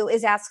want to do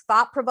is ask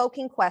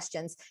thought-provoking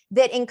questions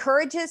that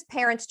encourages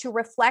parents to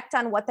reflect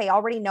on what they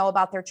already know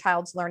about their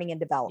child's learning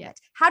and development.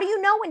 How do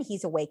you know when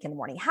he's awake in the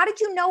morning? How did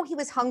you know he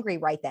was hungry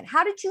right then?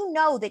 How did you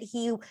know that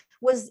he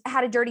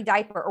had a dirty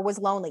diaper or was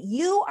lonely?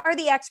 You are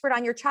the expert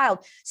on your child.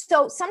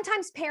 So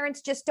sometimes parents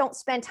just don't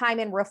spend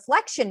time in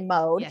reflection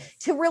mode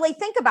to really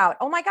think about,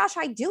 oh my gosh,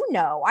 I do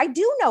know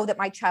that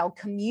my child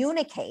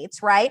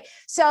communicates, right?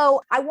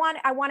 So I want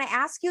to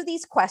ask you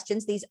these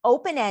questions, these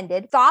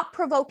open-ended,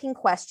 thought-provoking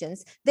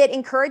questions that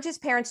encourages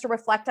parents to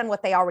reflect on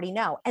what they already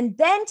know. And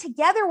then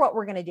together, what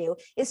we're going to do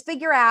is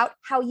figure out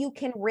how you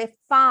can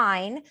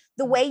refine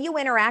the way you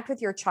interact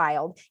with your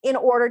child in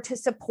order to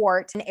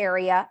support an area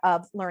area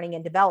of learning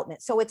and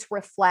development. So it's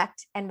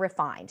reflect and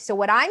refine. So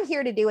what I'm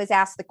here to do is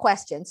ask the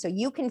question so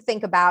you can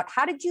think about,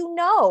 how did you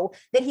know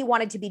that he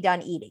wanted to be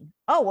done eating?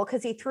 Oh, well,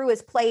 because he threw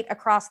his plate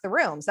across the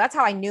room. So that's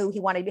how I knew he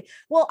wanted to be.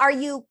 Well, are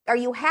you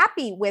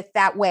happy with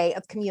that way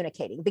of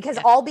communicating? Because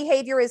all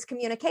behavior is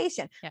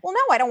communication. Well,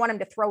 no, I don't want him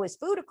to throw his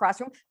food across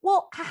the room.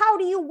 Well, how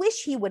do you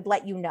wish he would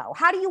let you know?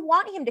 How do you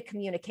want him to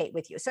communicate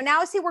with you? So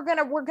now see, we're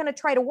gonna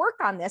try to work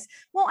on this.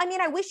 Well, I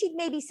mean, I wish he'd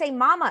maybe say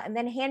mama and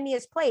then hand me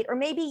his plate, or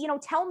maybe,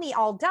 tell me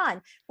all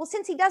done. Well,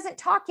 since he doesn't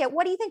talk yet,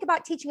 what do you think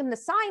about teaching him the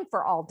sign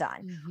for all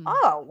done?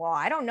 Oh, well,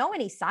 I don't know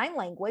any sign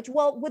language.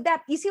 Well,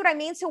 you see what I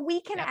mean? So we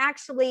can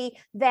actually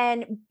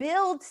then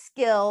build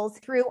skills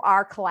through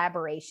our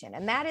collaboration.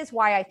 And that is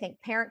why I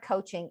think parent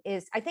coaching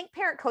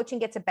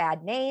gets a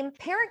bad name.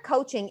 Parent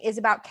coaching is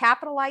about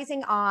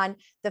capitalizing on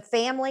the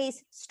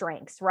family's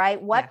strengths,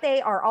 right? What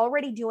they are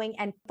already doing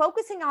and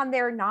focusing on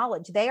their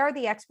knowledge. They are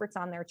the experts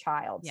on their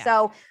child.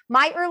 So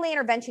my early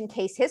intervention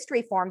case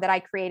history form that I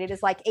created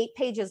is like 8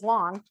 pages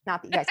long.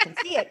 Not that you guys can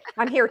see it.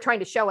 I'm here trying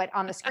to show it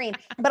on the screen,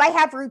 but I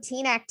have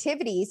routine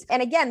activities.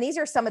 And again, these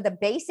are some of the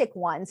basic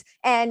ones.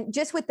 And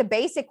just with the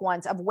basic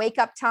ones of wake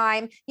up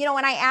time,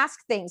 and I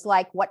ask things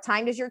like, what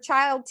time does your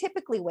child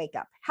typically wake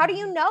up? How do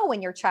you know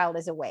when your child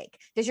is awake?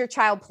 Does your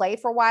child play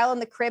for a while in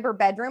the crib or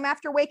bedroom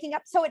after waking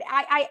up? So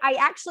I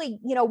actually,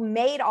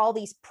 made all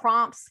these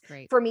prompts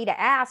for me to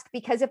ask,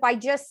 because if I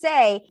just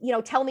say,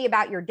 tell me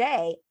about your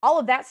day, all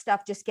of that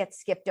stuff just gets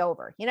skipped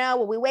over.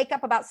 Well, we wake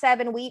up about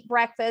 7, we eat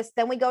breakfast,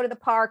 then we go to the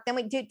park, then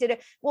we do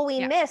it. Well,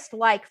 we missed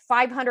like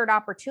 500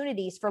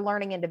 opportunities for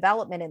learning and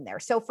development in there.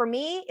 So for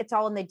me, it's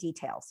all in the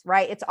details,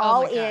 right? It's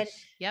all in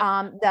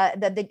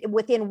the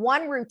within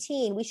one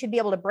routine. We should be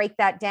able to break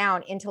that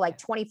down into like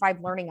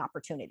 25 learning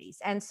opportunities.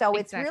 And so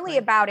it's really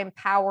about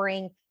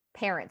empowering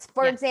parents.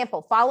 For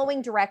example,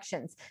 following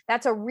directions.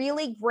 That's a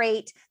really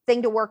great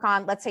thing to work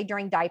on, let's say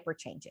during diaper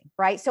changing,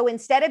 right? So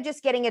instead of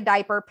just getting a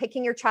diaper,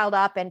 picking your child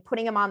up and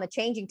putting them on the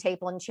changing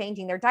table and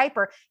changing their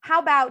diaper, how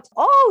about,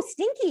 oh,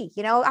 stinky,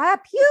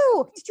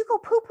 pew, did you go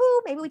poo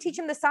poo? Maybe we teach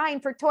them the sign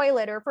for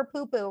toilet or for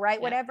poo poo,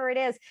 right? Whatever it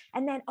is.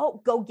 And then,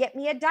 oh, go get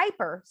me a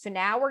diaper. So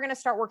now we're going to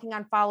start working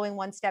on following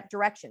one-step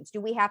directions.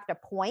 Do we have to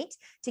point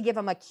to give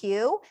them a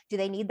cue? Do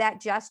they need that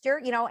gesture,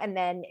 and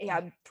then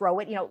throw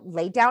it,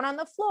 lay down on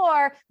the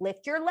floor,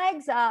 lift your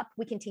legs up.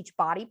 We can teach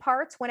body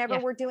parts whenever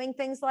we're doing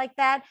things like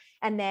that.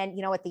 And then,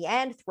 at the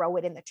end, throw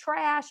it in the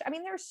trash. I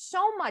mean, there's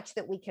so much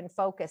that we can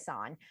focus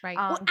on. Right.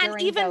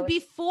 And even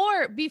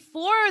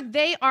before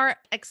they are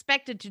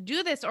expected to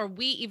do this, or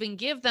we even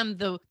give them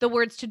the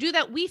words to do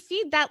that, we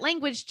feed that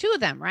language to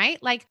them,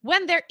 right? Like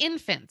when they're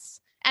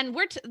infants. And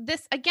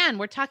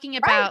we're talking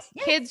about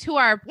kids who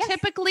are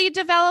typically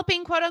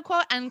developing, quote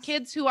unquote, and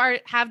kids who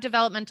have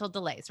developmental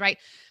delays, right?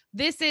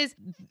 This is,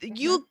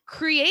 you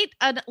create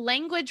a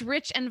language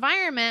rich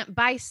environment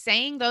by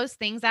saying those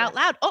things out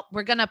loud. Oh,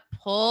 we're going to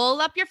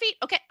pull up your feet.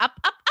 Okay. Up,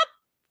 up, up,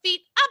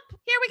 feet up.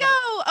 Here we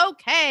go.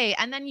 Okay.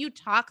 And then you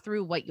talk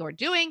through what you're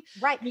doing.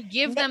 Right. You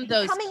give them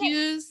those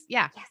cues.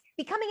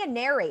 Becoming a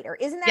narrator.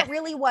 Isn't that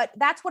really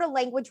that's what a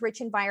language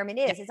rich environment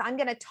is I'm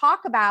going to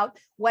talk about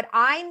what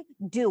I'm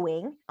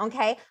doing.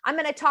 Okay. I'm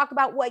going to talk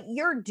about what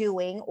you're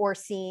doing or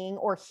seeing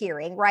or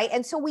hearing. Right.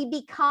 And so we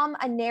become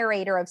a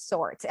narrator of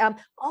sorts.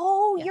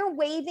 You're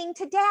waving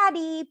to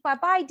daddy.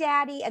 Bye-bye,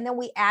 daddy. And then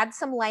we add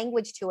some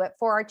language to it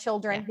for our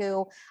children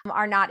who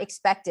are not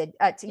expected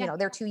to,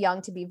 they're too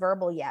young to be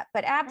verbal yet,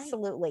 but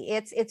absolutely.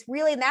 It's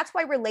really, and that's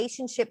why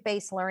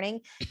relationship-based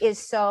learning is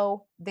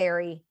so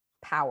very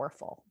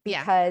powerful,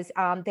 because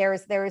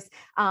there's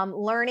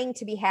learning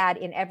to be had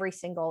in every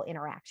single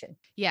interaction.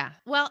 Yeah.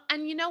 Well,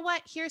 and you know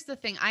what? Here's the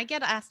thing. I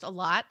get asked a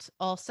lot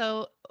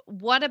also,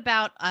 what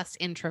about us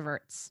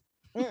introverts?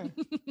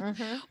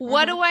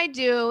 What do I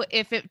do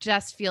if it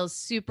just feels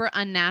super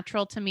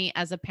unnatural to me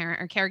as a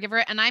parent or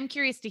caregiver? And I'm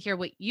curious to hear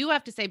what you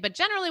have to say. But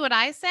generally what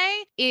I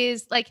say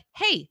is like,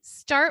 hey,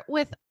 start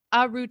with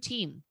a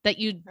routine that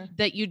you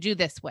do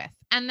this with,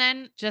 and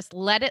then just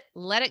let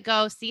it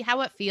go, see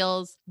how it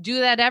feels. Do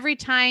that every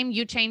time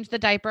you change the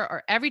diaper,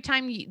 or every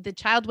time the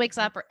child wakes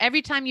up, or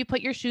every time you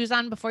put your shoes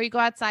on before you go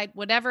outside,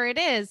 whatever it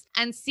is,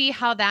 and see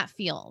how that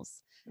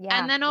feels.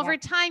 And then over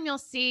time, you'll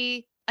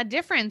see a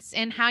difference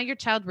in how your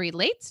child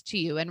relates to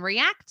you and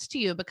reacts to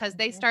you, because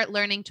they start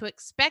learning to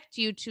expect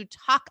you to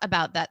talk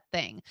about that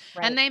thing.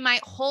 And they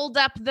might hold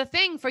up the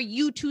thing for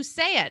you to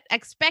say it,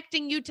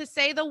 expecting you to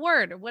say the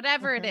word or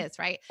whatever it is.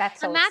 Right.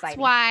 That's exciting.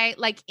 Why,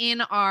 like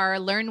in our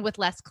Learn with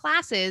Less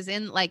classes,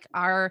 in like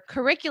our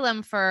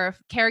curriculum for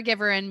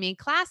Caregiver and Me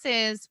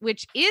classes,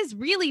 which is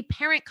really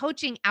parent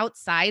coaching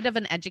outside of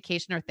an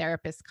education or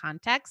therapist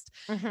context.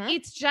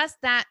 It's just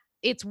that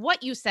it's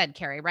what you said,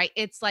 Carrie, right?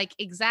 It's like,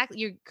 exactly,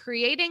 you're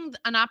creating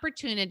an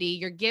opportunity.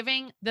 You're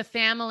giving the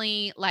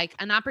family like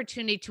an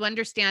opportunity to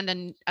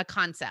understand a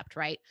concept,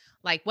 right?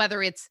 Like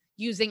whether it's,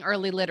 using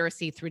early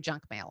literacy through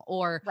junk mail,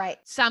 or Right.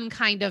 some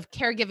kind of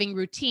caregiving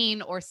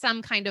routine, or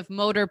some kind of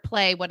motor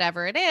play,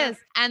 whatever it is.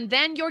 And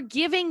then you're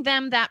giving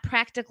them that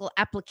practical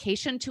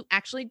application to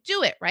actually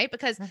do it, right?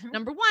 Because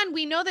number one,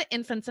 we know that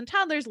infants and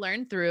toddlers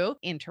learn through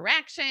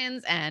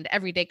interactions and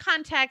everyday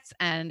contexts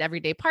and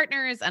everyday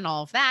partners and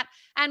all of that.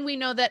 And we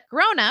know that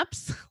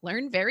grownups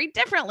learn very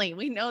differently.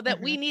 We know that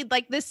we need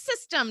like this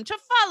system to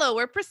follow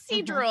or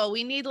procedural.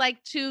 We need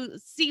like to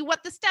see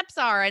what the steps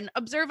are and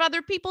observe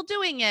other people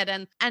doing it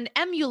and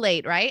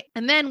emulate, right?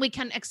 And then we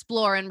can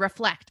explore and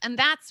reflect. And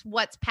that's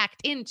what's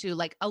packed into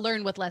like a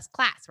Learn with Less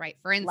class, right?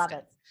 For instance. Love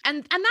it.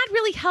 And that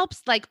really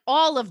helps like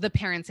all of the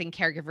parents and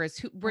caregivers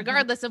who,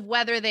 regardless of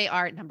whether they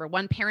are, number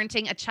one,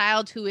 parenting a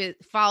child who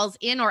falls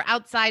in or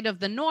outside of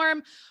the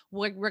norm,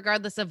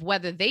 regardless of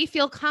whether they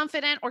feel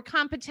confident or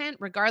competent,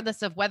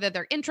 regardless of whether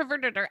they're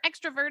introverted or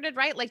extroverted,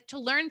 right? Like to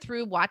learn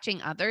through watching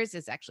others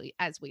is actually,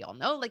 as we all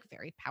know, like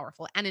very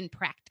powerful, and in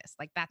practice,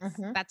 like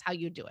that's how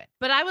you do it.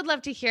 But I would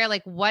love to hear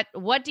like, what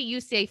do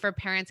you say for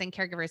parents and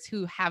caregivers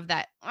who have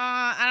that,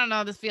 I don't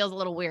know, this feels a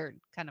little weird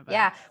kind of.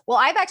 Yeah. Well,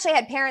 I've actually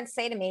had parents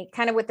say to me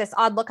kind of with this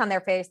odd look on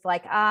their face,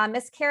 like,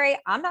 Miss Carrie,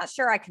 I'm not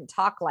sure I can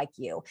talk like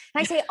you.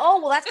 And I say, oh,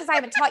 well, that's because I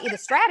haven't taught you the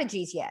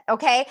strategies yet.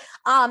 Okay.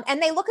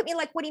 And they look at me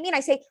like, what do you mean? I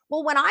say,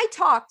 well, when I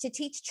talk to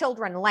teach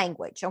children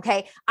language,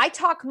 okay, I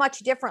talk much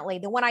differently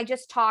than when I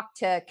just talk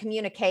to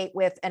communicate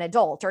with an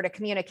adult or to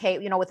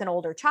communicate, with an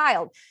older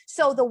child.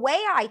 So the way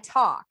I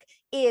talk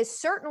is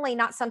certainly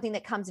not something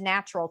that comes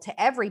natural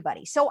to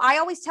everybody. So I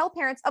always tell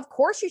parents, of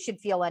course you should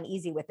feel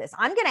uneasy with this.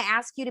 I'm going to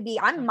ask you to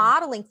I'm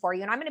modeling for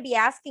you, and I'm going to be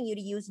asking you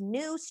to use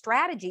new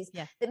strategies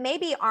that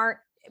maybe aren't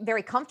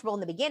very comfortable in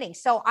the beginning.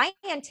 So I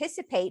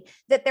anticipate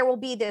that there will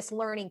be this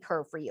learning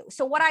curve for you.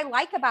 So what I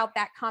like about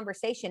that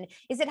conversation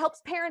is it helps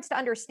parents to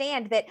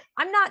understand that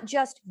I'm not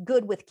just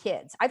good with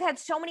kids. I've had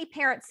so many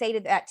parents say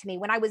that to me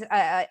when I was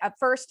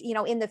first,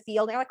 in the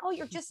field. They're like, oh,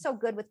 you're just so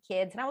good with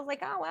kids. And I was like,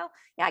 oh, well,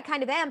 yeah, I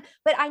kind of am.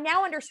 But I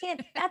now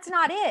understand that's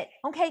not it.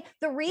 Okay.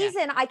 The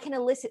reason I can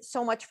elicit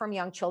so much from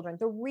young children,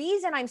 the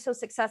reason I'm so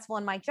successful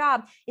in my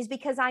job is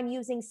because I'm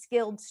using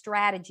skilled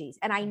strategies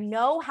and I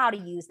know how to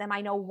use them.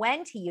 I know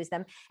when to use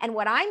them. And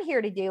what I'm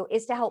here to do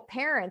is to help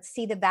parents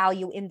see the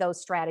value in those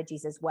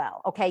strategies as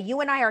well. Okay. You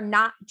and I are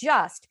not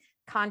just,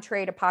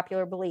 contrary to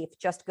popular belief,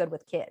 just good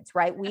with kids,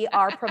 right? We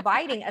are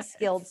providing a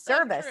skilled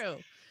service. True.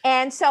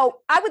 And so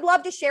I would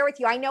love to share with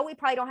you. I know we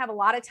probably don't have a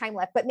lot of time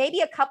left, but maybe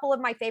a couple of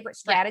my favorite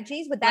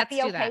strategies. Would that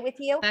be okay with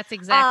you? That's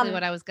exactly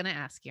what I was going to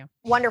ask you.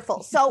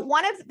 Wonderful. So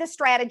one of the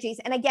strategies,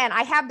 and again,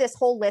 I have this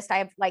whole list. I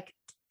have like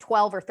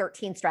 12 or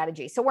 13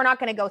 strategies. So we're not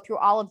going to go through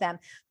all of them.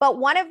 But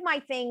one of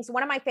my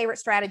favorite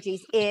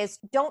strategies is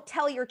don't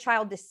tell your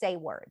child to say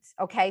words.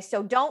 Okay.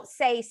 So don't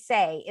say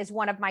is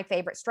one of my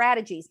favorite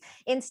strategies.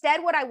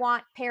 Instead, what I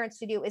want parents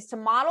to do is to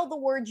model the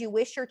words you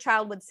wish your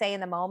child would say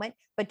in the moment,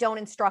 but don't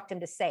instruct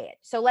them to say it.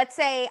 So let's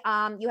say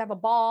you have a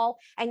ball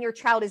and your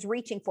child is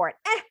reaching for it.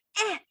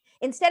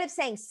 Instead of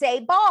saying, say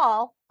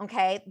ball,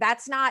 okay,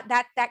 that's not,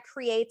 that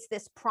creates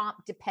this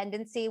prompt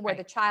dependency where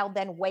the child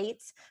then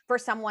waits for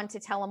someone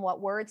to tell them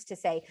what words to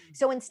say.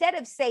 So instead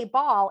of say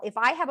ball, if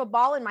I have a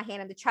ball in my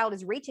hand and the child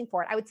is reaching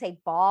for it, I would say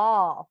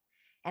ball.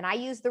 And I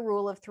use the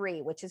rule of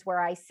 3, which is where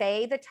I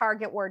say the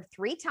target word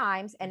 3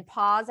 times and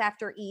pause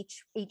after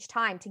each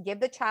time to give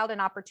the child an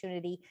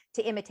opportunity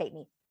to imitate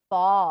me.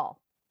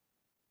 Ball.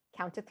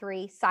 Count to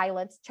 3,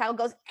 silence. Child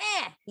goes,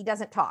 he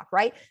doesn't talk,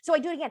 right? So I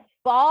do it again.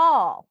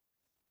 Ball.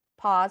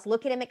 Pause,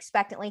 look at him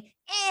expectantly.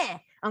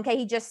 Okay,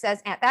 he just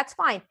says, that's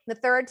fine. The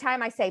third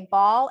time I say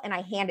ball and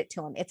I hand it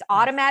to him. It's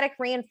automatic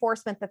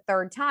reinforcement the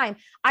third time.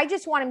 I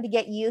just want him to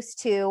get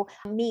used to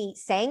me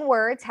saying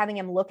words, having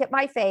him look at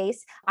my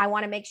face. I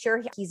want to make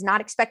sure he's not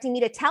expecting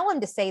me to tell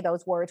him to say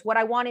those words. What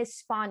I want is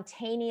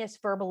spontaneous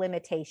verbal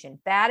imitation.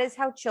 That is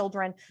how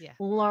children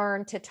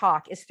learn to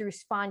talk, is through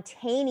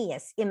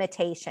spontaneous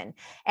imitation.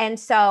 And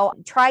so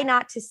try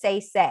not to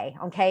say,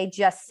 okay?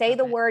 Just say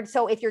the word.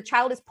 So if your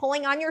child is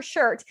pulling on your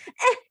shirt,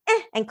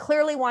 and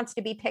clearly wants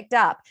to be picked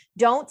up,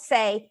 don't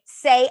say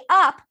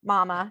up,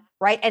 mama,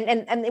 right?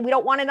 And we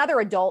don't want another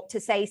adult to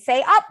say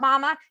up,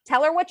 mama,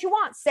 tell her what you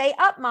want, say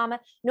up, mama.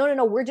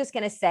 No, we're just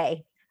going to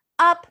say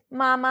up,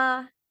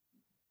 mama.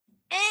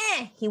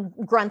 He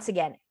grunts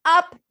again,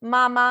 up,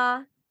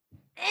 mama.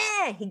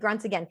 He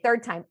grunts again,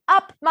 third time,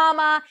 up,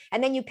 mama.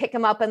 And then you pick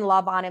him up and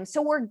love on him.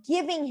 So we're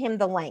giving him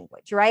the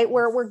language, right?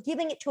 We're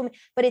giving it to him,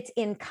 but it's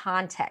in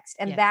context.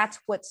 And that's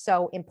what's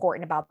so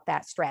important about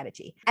that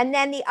strategy. And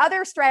then the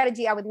other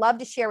strategy I would love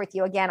to share with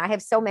you, again, I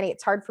have so many,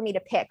 it's hard for me to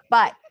pick,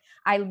 but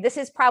this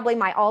is probably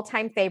my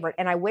all-time favorite.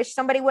 And I wish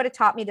somebody would have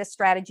taught me this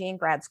strategy in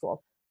grad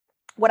school.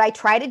 What I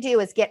try to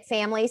do is get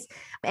families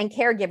and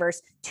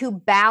caregivers to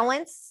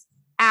balance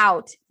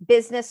out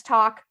business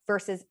talk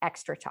versus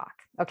extra talk.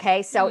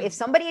 Okay. So if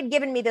somebody had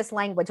given me this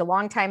language a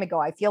long time ago,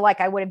 I feel like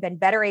I would have been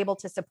better able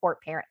to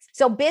support parents.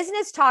 So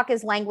business talk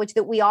is language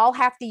that we all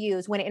have to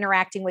use when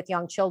interacting with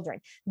young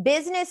children.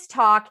 Business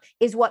talk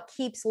is what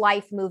keeps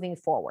life moving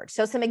forward.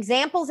 So some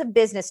examples of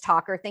business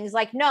talk are things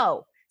like,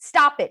 no,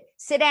 Stop it.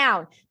 Sit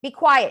down. Be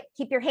quiet.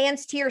 Keep your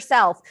hands to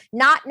yourself.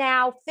 Not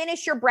now.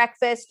 Finish your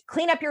breakfast.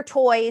 Clean up your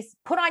toys.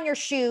 Put on your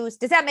shoes.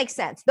 Does that make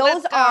sense?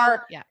 Those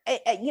are,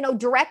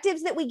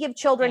 directives that we give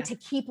children to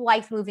keep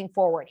life moving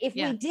forward. If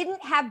we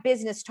didn't have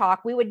business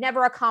talk, we would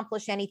never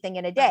accomplish anything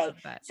in a day.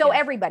 So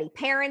everybody,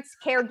 parents,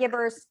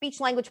 caregivers, speech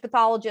language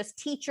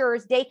pathologists,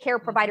 teachers,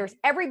 daycare providers,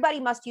 everybody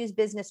must use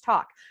business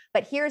talk.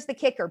 But here's the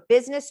kicker.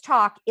 Business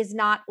talk is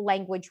not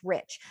language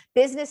rich.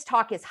 Business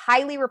talk is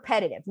highly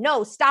repetitive.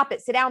 No, stop it.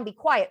 Sit down, be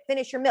quiet,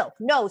 finish your milk.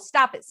 No,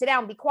 stop it. Sit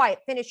down, be quiet,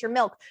 finish your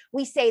milk.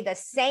 We say the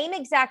same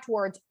exact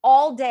words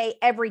all day,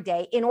 every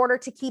day in order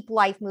to keep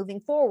life moving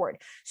forward.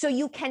 So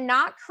you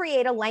cannot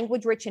create a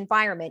language rich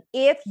environment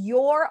if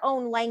your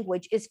own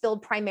language is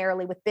filled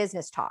primarily with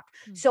business talk.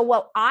 So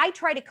what I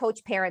try to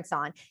coach parents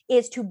on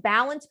is to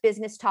balance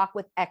business talk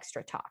with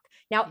extra talk.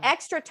 Now,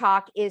 extra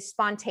talk is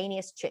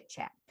spontaneous chit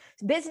chat.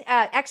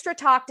 Extra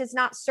talk does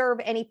not serve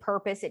any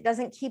purpose. It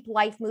doesn't keep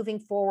life moving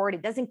forward.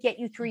 It doesn't get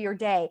you through your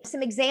day.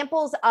 Some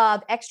examples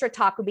of extra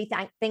talk would be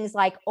things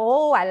like,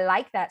 oh, I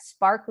like that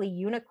sparkly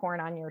unicorn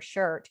on your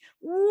shirt.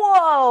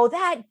 Whoa,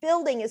 that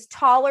building is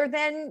taller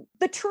than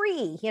the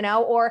tree,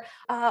 or,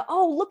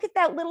 oh, look at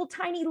that little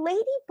tiny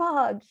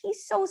ladybug.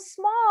 He's so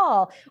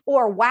small.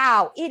 Or,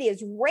 wow, it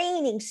is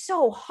raining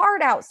so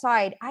hard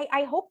outside.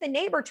 I hope the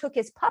neighbor took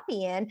his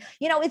puppy in.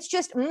 It's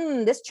just,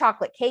 this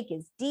chocolate cake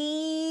is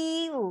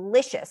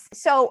delicious.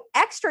 So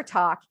extra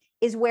talk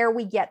is where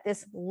we get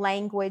this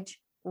language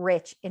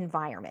rich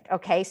environment.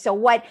 Okay. So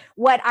what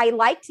I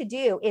like to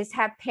do is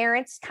have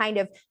parents kind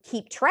of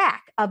keep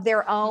track of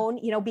their own,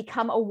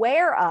 become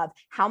aware of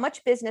how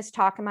much business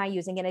talk am I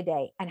using in a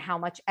day and how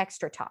much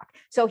extra talk.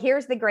 So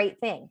here's the great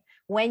thing.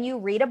 When you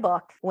read a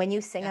book, when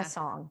you sing a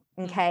song,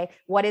 okay,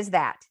 what is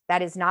that?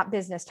 That is not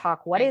business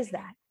talk. What is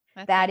that?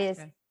 That is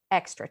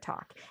extra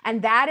talk.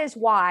 And that is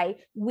why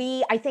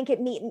I think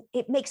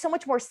it makes so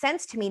much more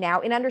sense to me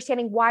now in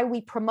understanding why we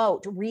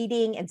promote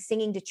reading and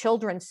singing to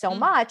children so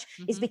much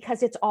is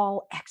because it's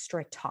all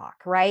extra talk,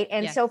 right?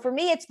 And so for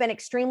me, it's been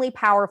extremely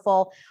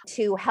powerful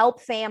to help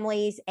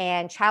families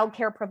and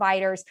childcare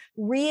providers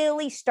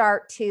really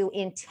start to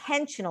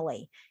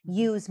intentionally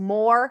use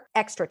more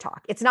extra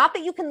talk. It's not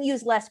that you can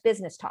use less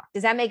business talk.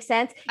 Does that make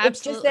sense? Absolutely.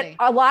 It's just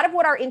that a lot of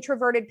what our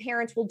introverted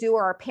parents will do,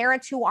 or our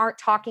parents who aren't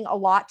talking a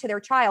lot to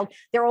their child,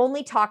 they're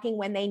only talking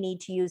when they need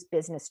to use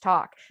business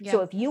talk.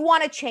 So if you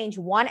want to change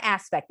one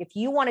aspect, if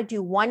you want to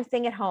do one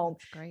thing at home,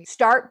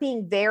 start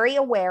being very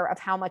aware of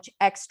how much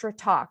extra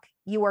talk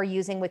you are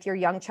using with your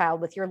young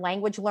child, with your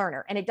language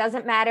learner. And it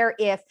doesn't matter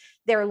if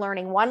they're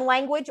learning one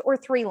language or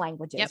three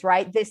languages,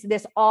 right?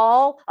 This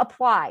all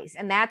applies.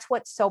 And that's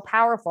what's so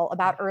powerful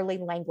about early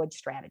language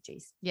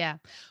strategies. Yeah.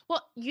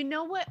 Well,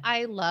 what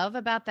I love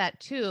about that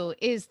too,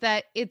 is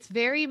that it's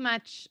very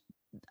much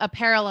a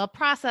parallel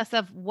process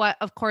of what,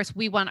 of course,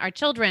 we want our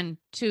children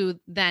to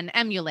then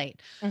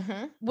emulate.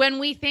 When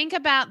we think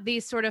about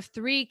these sort of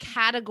three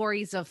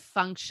categories of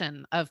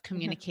function of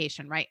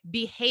communication, right?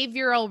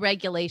 Behavioral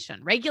regulation,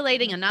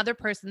 regulating another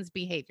person's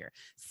behavior.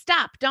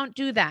 Stop, don't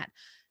do that.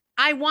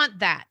 I want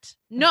that.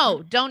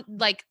 No, don't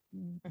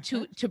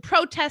to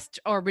protest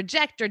or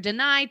reject or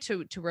deny,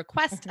 to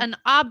request an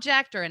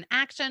object or an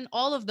action,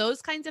 all of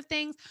those kinds of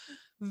things.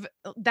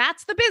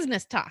 That's the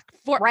business talk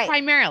for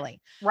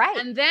primarily. Right.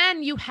 And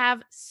then you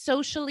have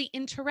socially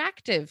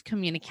interactive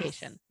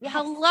communication. Yes.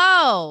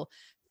 Hello.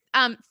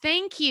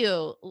 Thank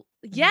you.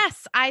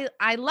 Yes.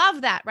 I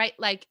love that. Right.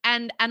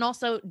 And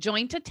also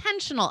joint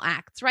attentional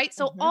acts, right?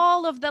 So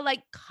all of the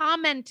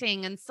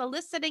commenting and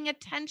soliciting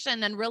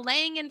attention and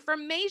relaying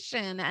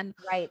information and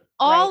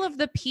all of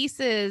the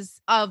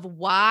pieces of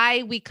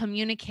why we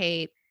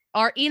communicate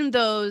are in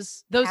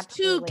those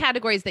two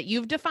categories that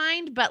you've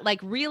defined, but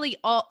really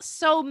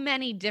so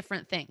many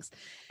different things.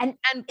 And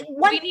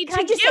we need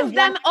to give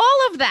them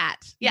all of that.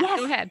 Yeah,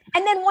 go ahead.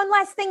 And then one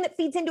last thing that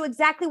feeds into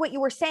exactly what you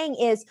were saying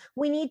is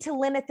we need to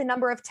limit the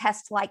number of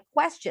test-like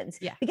questions.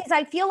 Yeah. Because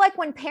I feel like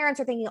when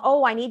parents are thinking,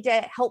 oh, I need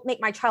to help make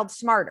my child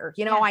smarter,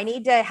 I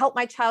need to help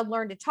my child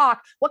learn to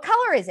talk. What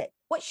color is it?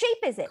 What shape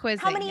is it? Quizzing,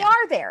 how many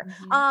are there?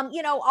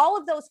 All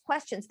of those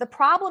questions. The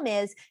problem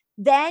is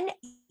then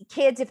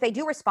kids, if they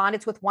do respond,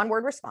 it's with one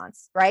word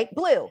response, right?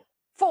 Blue,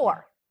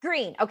 4,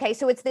 green. Okay.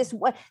 So it's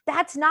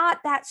that's not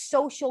that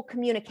social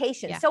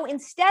communication. Yeah. So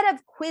instead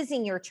of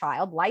quizzing your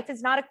child, life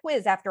is not a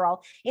quiz after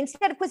all.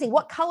 Instead of quizzing,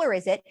 what color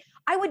is it?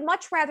 I would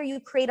much rather you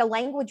create a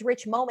language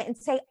rich moment and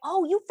say,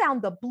 oh, you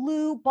found the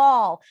blue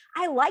ball.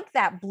 I like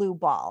that blue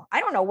ball. I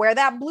don't know where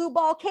that blue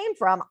ball came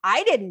from.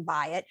 I didn't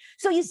buy it.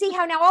 So you see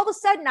how now all of a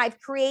sudden I've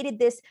created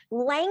this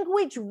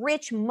language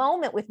rich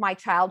moment with my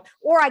child,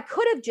 or I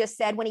could have just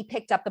said when he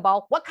picked up the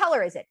ball, what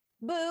color is it?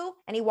 Boo,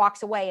 and he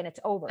walks away and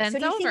it's over. So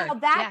do you see how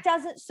that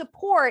doesn't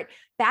support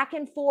back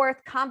and forth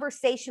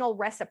conversational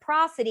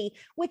reciprocity,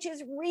 which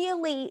is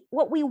really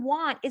what we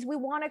want. Is we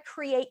want to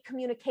create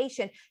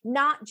communication,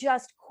 not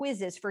just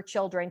quizzes for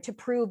children to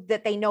prove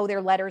that they know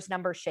their letters,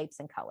 numbers,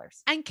 shapes, and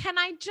colors. And can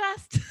I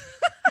just say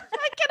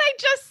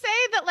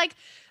that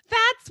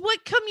That's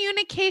what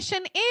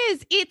communication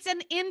is. It's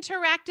an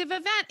interactive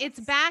event. It's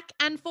back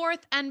and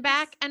forth and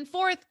back and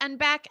forth and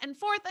back and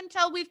forth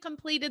until we've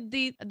completed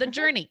the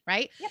journey,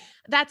 right? Yep.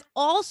 That's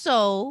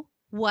also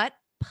what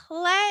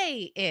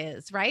play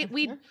is, right?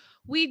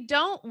 We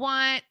don't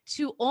want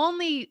to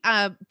only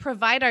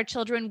provide our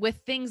children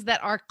with things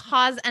that are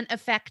cause and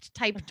effect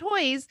type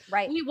toys.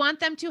 Right. We want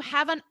them to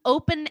have an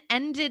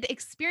open-ended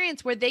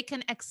experience where they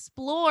can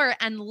explore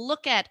and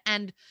look at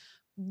and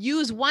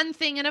use one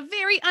thing in a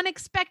very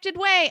unexpected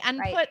way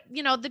and put,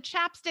 the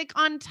chapstick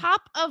on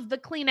top of the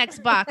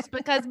Kleenex box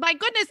because my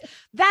goodness,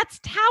 that's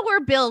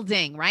tower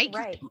building, right?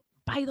 Right.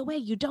 By the way,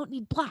 you don't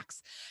need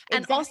blocks.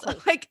 And also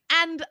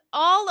and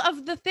all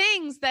of the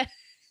things that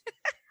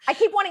I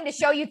keep wanting to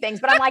show you things,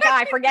 but I'm like,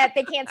 I forget.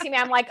 They can't see me.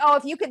 I'm like,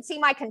 if you could see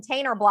my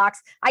container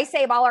blocks, I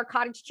save all our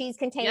cottage cheese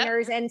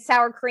containers and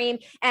sour cream.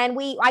 And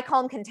I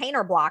call them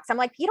container blocks. I'm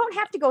like, you don't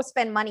have to go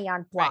spend money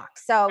on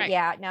blocks. So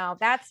yeah, no,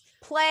 that's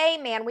play,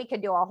 man. We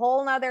could do a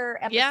whole nother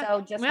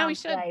episode just on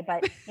play,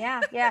 but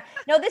yeah.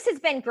 No, this has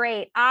been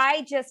great.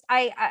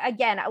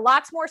 Again,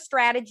 lots more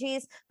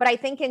strategies, but I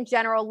think in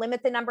general,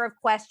 limit the number of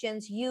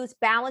questions, use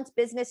balanced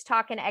business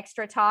talk and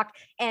extra talk,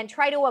 and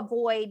try to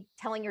avoid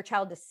telling your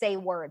child to say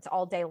words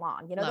all day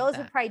long. Those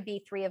would probably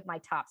be 3 of my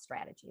top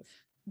strategies.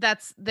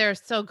 They're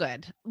so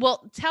good.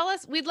 Well, tell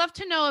us, we'd love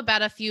to know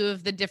about a few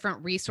of the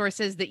different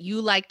resources that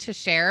you like to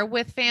share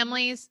with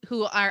families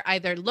who are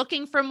either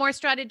looking for more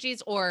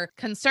strategies or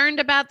concerned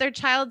about their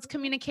child's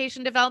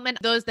communication development,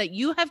 those that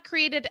you have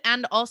created,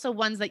 and also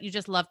ones that you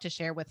just love to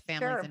share with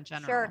families in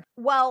general. Sure.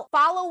 Well,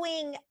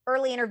 following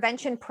early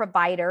intervention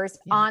providers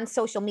on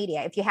social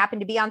media, if you happen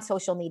to be on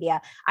social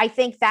media, I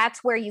think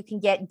that's where you can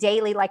get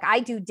daily, like I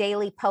do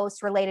daily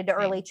posts related to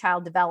early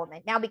child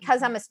development. Now,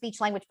 because I'm a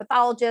speech language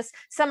pathologist,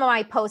 some of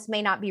my posts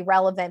may not be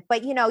relevant,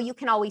 but you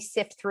can always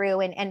sift through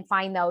and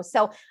find those.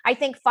 So I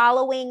think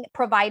following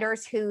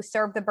providers who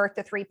serve the birth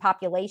to 3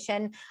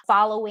 population,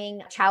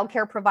 following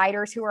childcare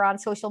providers who are on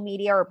social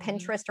media or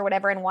Pinterest or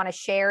whatever and want to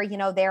share,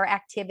 their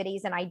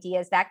activities and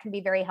ideas, that can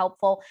be very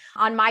helpful.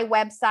 On my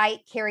website,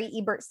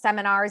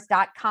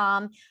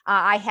 CarrieEbertSeminars.com,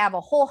 I have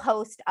a whole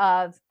host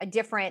of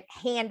different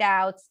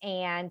handouts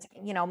and,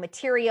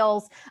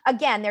 materials.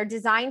 Again, they're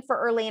designed for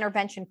early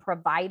intervention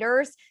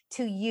providers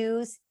to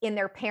use in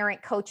their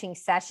parent coaching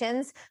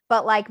sessions.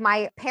 But like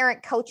my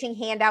parent coaching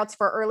handouts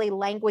for early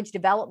language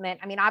development,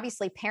 I mean,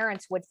 obviously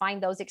parents would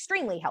find those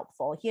extremely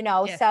helpful,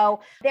 so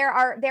there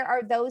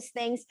are those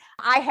things.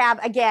 I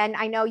have, again,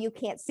 I know you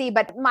can't see,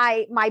 but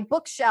my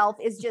bookshelf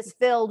is just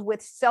filled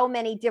with so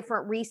many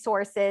different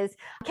resources.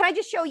 Can I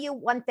just show you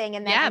one thing?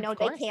 And then I know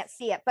they can't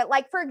see it, but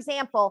like, for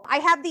example, I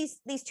have these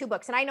 2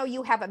 books, and I know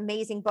you have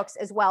amazing books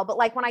as well, but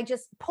like when I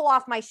just pull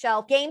off my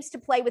shelf, Games to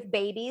Play with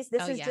Babies,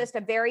 this is just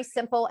a very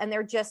simple, and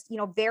they're just,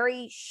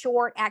 very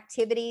short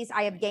activities.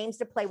 I have Games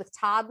to Play with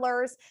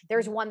Toddlers.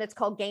 There's one that's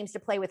called Games to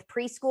Play with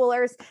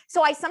Preschoolers.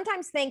 So I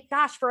sometimes think,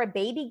 gosh, for a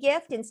baby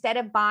gift, instead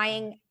of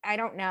buying, I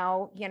don't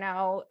know,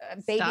 a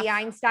Baby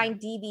Einstein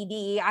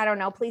DVD, I don't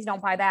know, please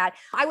don't buy that.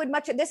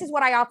 This is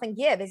what I often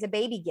give as a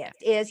baby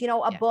gift is,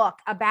 a book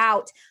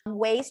about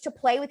ways to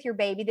play with your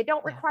baby that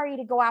don't require you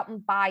to go out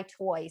and buy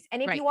toys.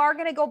 And if you are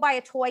going to go buy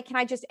a toy, can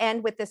I just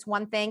end with this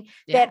one thing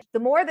that the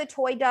more the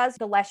toy does,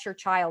 the less your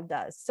child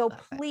does. So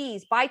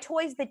please buy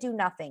toys that do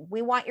nothing.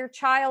 We want your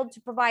child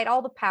to provide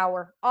all the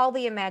power, all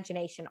the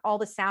imagination, all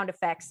the sound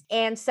effects.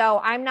 And so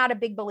I'm not a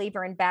big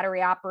believer in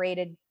battery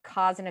operated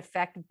cause and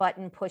effect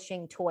button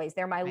pushing toys.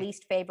 They're my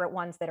least favorite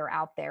ones that are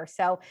out there.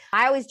 So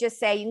I always just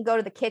say you can go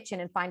to the kitchen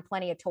and find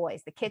plenty of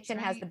toys. The kitchen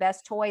has the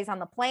best toys on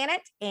the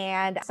planet.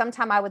 And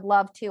sometime I would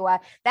love to,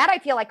 that I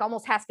feel like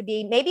almost has to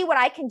be, maybe what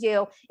I can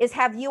do is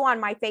have you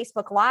on my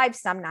Facebook Live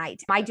some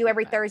night. I do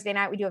every Thursday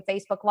night, we do a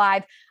Facebook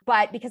Live,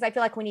 but because I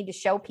feel like we need to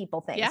show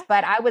people things,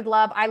 but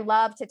I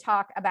love to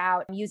talk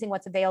about using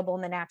what's available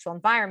in the natural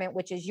environment,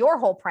 which is your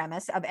whole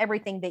premise of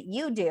everything that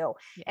you do.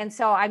 And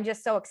so I'm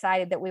just so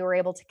excited that we were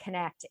able to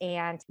connect.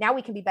 And now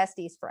we can be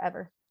besties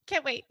forever.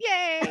 Can't wait.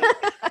 Yay.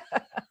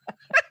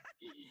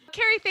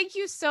 Carrie, thank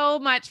you so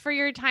much for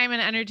your time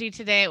and energy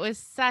today. It was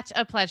such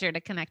a pleasure to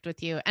connect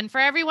with you. And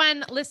for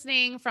everyone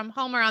listening from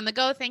home or on the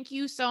go, thank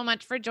you so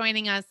much for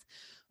joining us.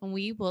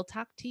 We will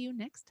talk to you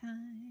next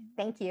time.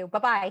 Thank you.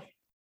 Bye-bye.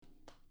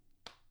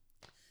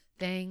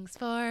 Thanks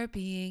for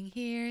being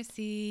here.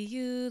 See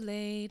you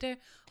later.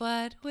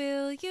 What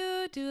will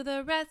you do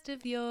the rest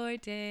of your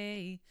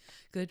day?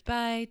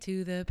 Goodbye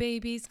to the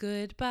babies.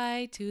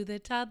 Goodbye to the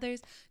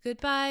toddlers.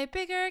 Goodbye,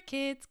 bigger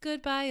kids.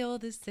 Goodbye,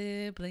 oldest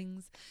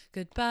siblings.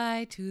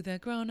 Goodbye to the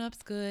grown-ups.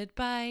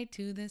 Goodbye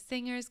to the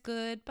singers.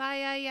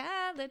 Goodbye, I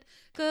yelled.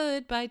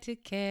 Goodbye to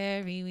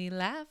Carrie. We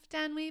laughed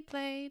and we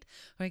played.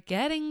 We're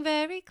getting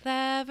very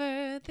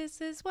clever.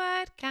 This is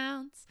what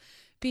counts.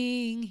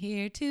 Being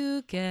here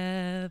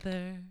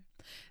together.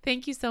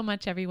 Thank you so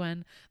much,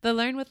 everyone. The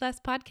Learn with Less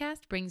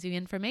podcast brings you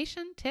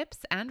information,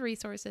 tips, and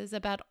resources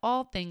about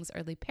all things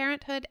early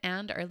parenthood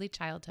and early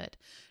childhood.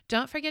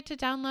 Don't forget to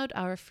download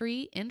our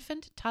free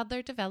infant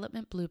toddler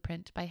development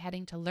blueprint by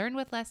heading to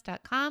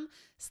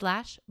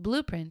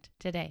learnwithless.com/blueprint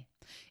today.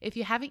 If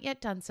you haven't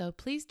yet done so,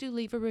 please do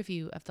leave a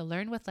review of the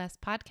Learn with Less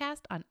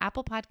podcast on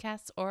Apple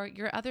Podcasts or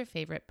your other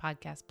favorite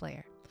podcast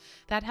player.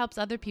 That helps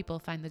other people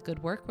find the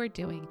good work we're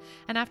doing.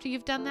 And after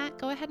you've done that,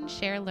 go ahead and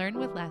share Learn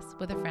with Less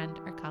with a friend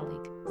or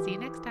colleague. See you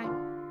next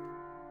time.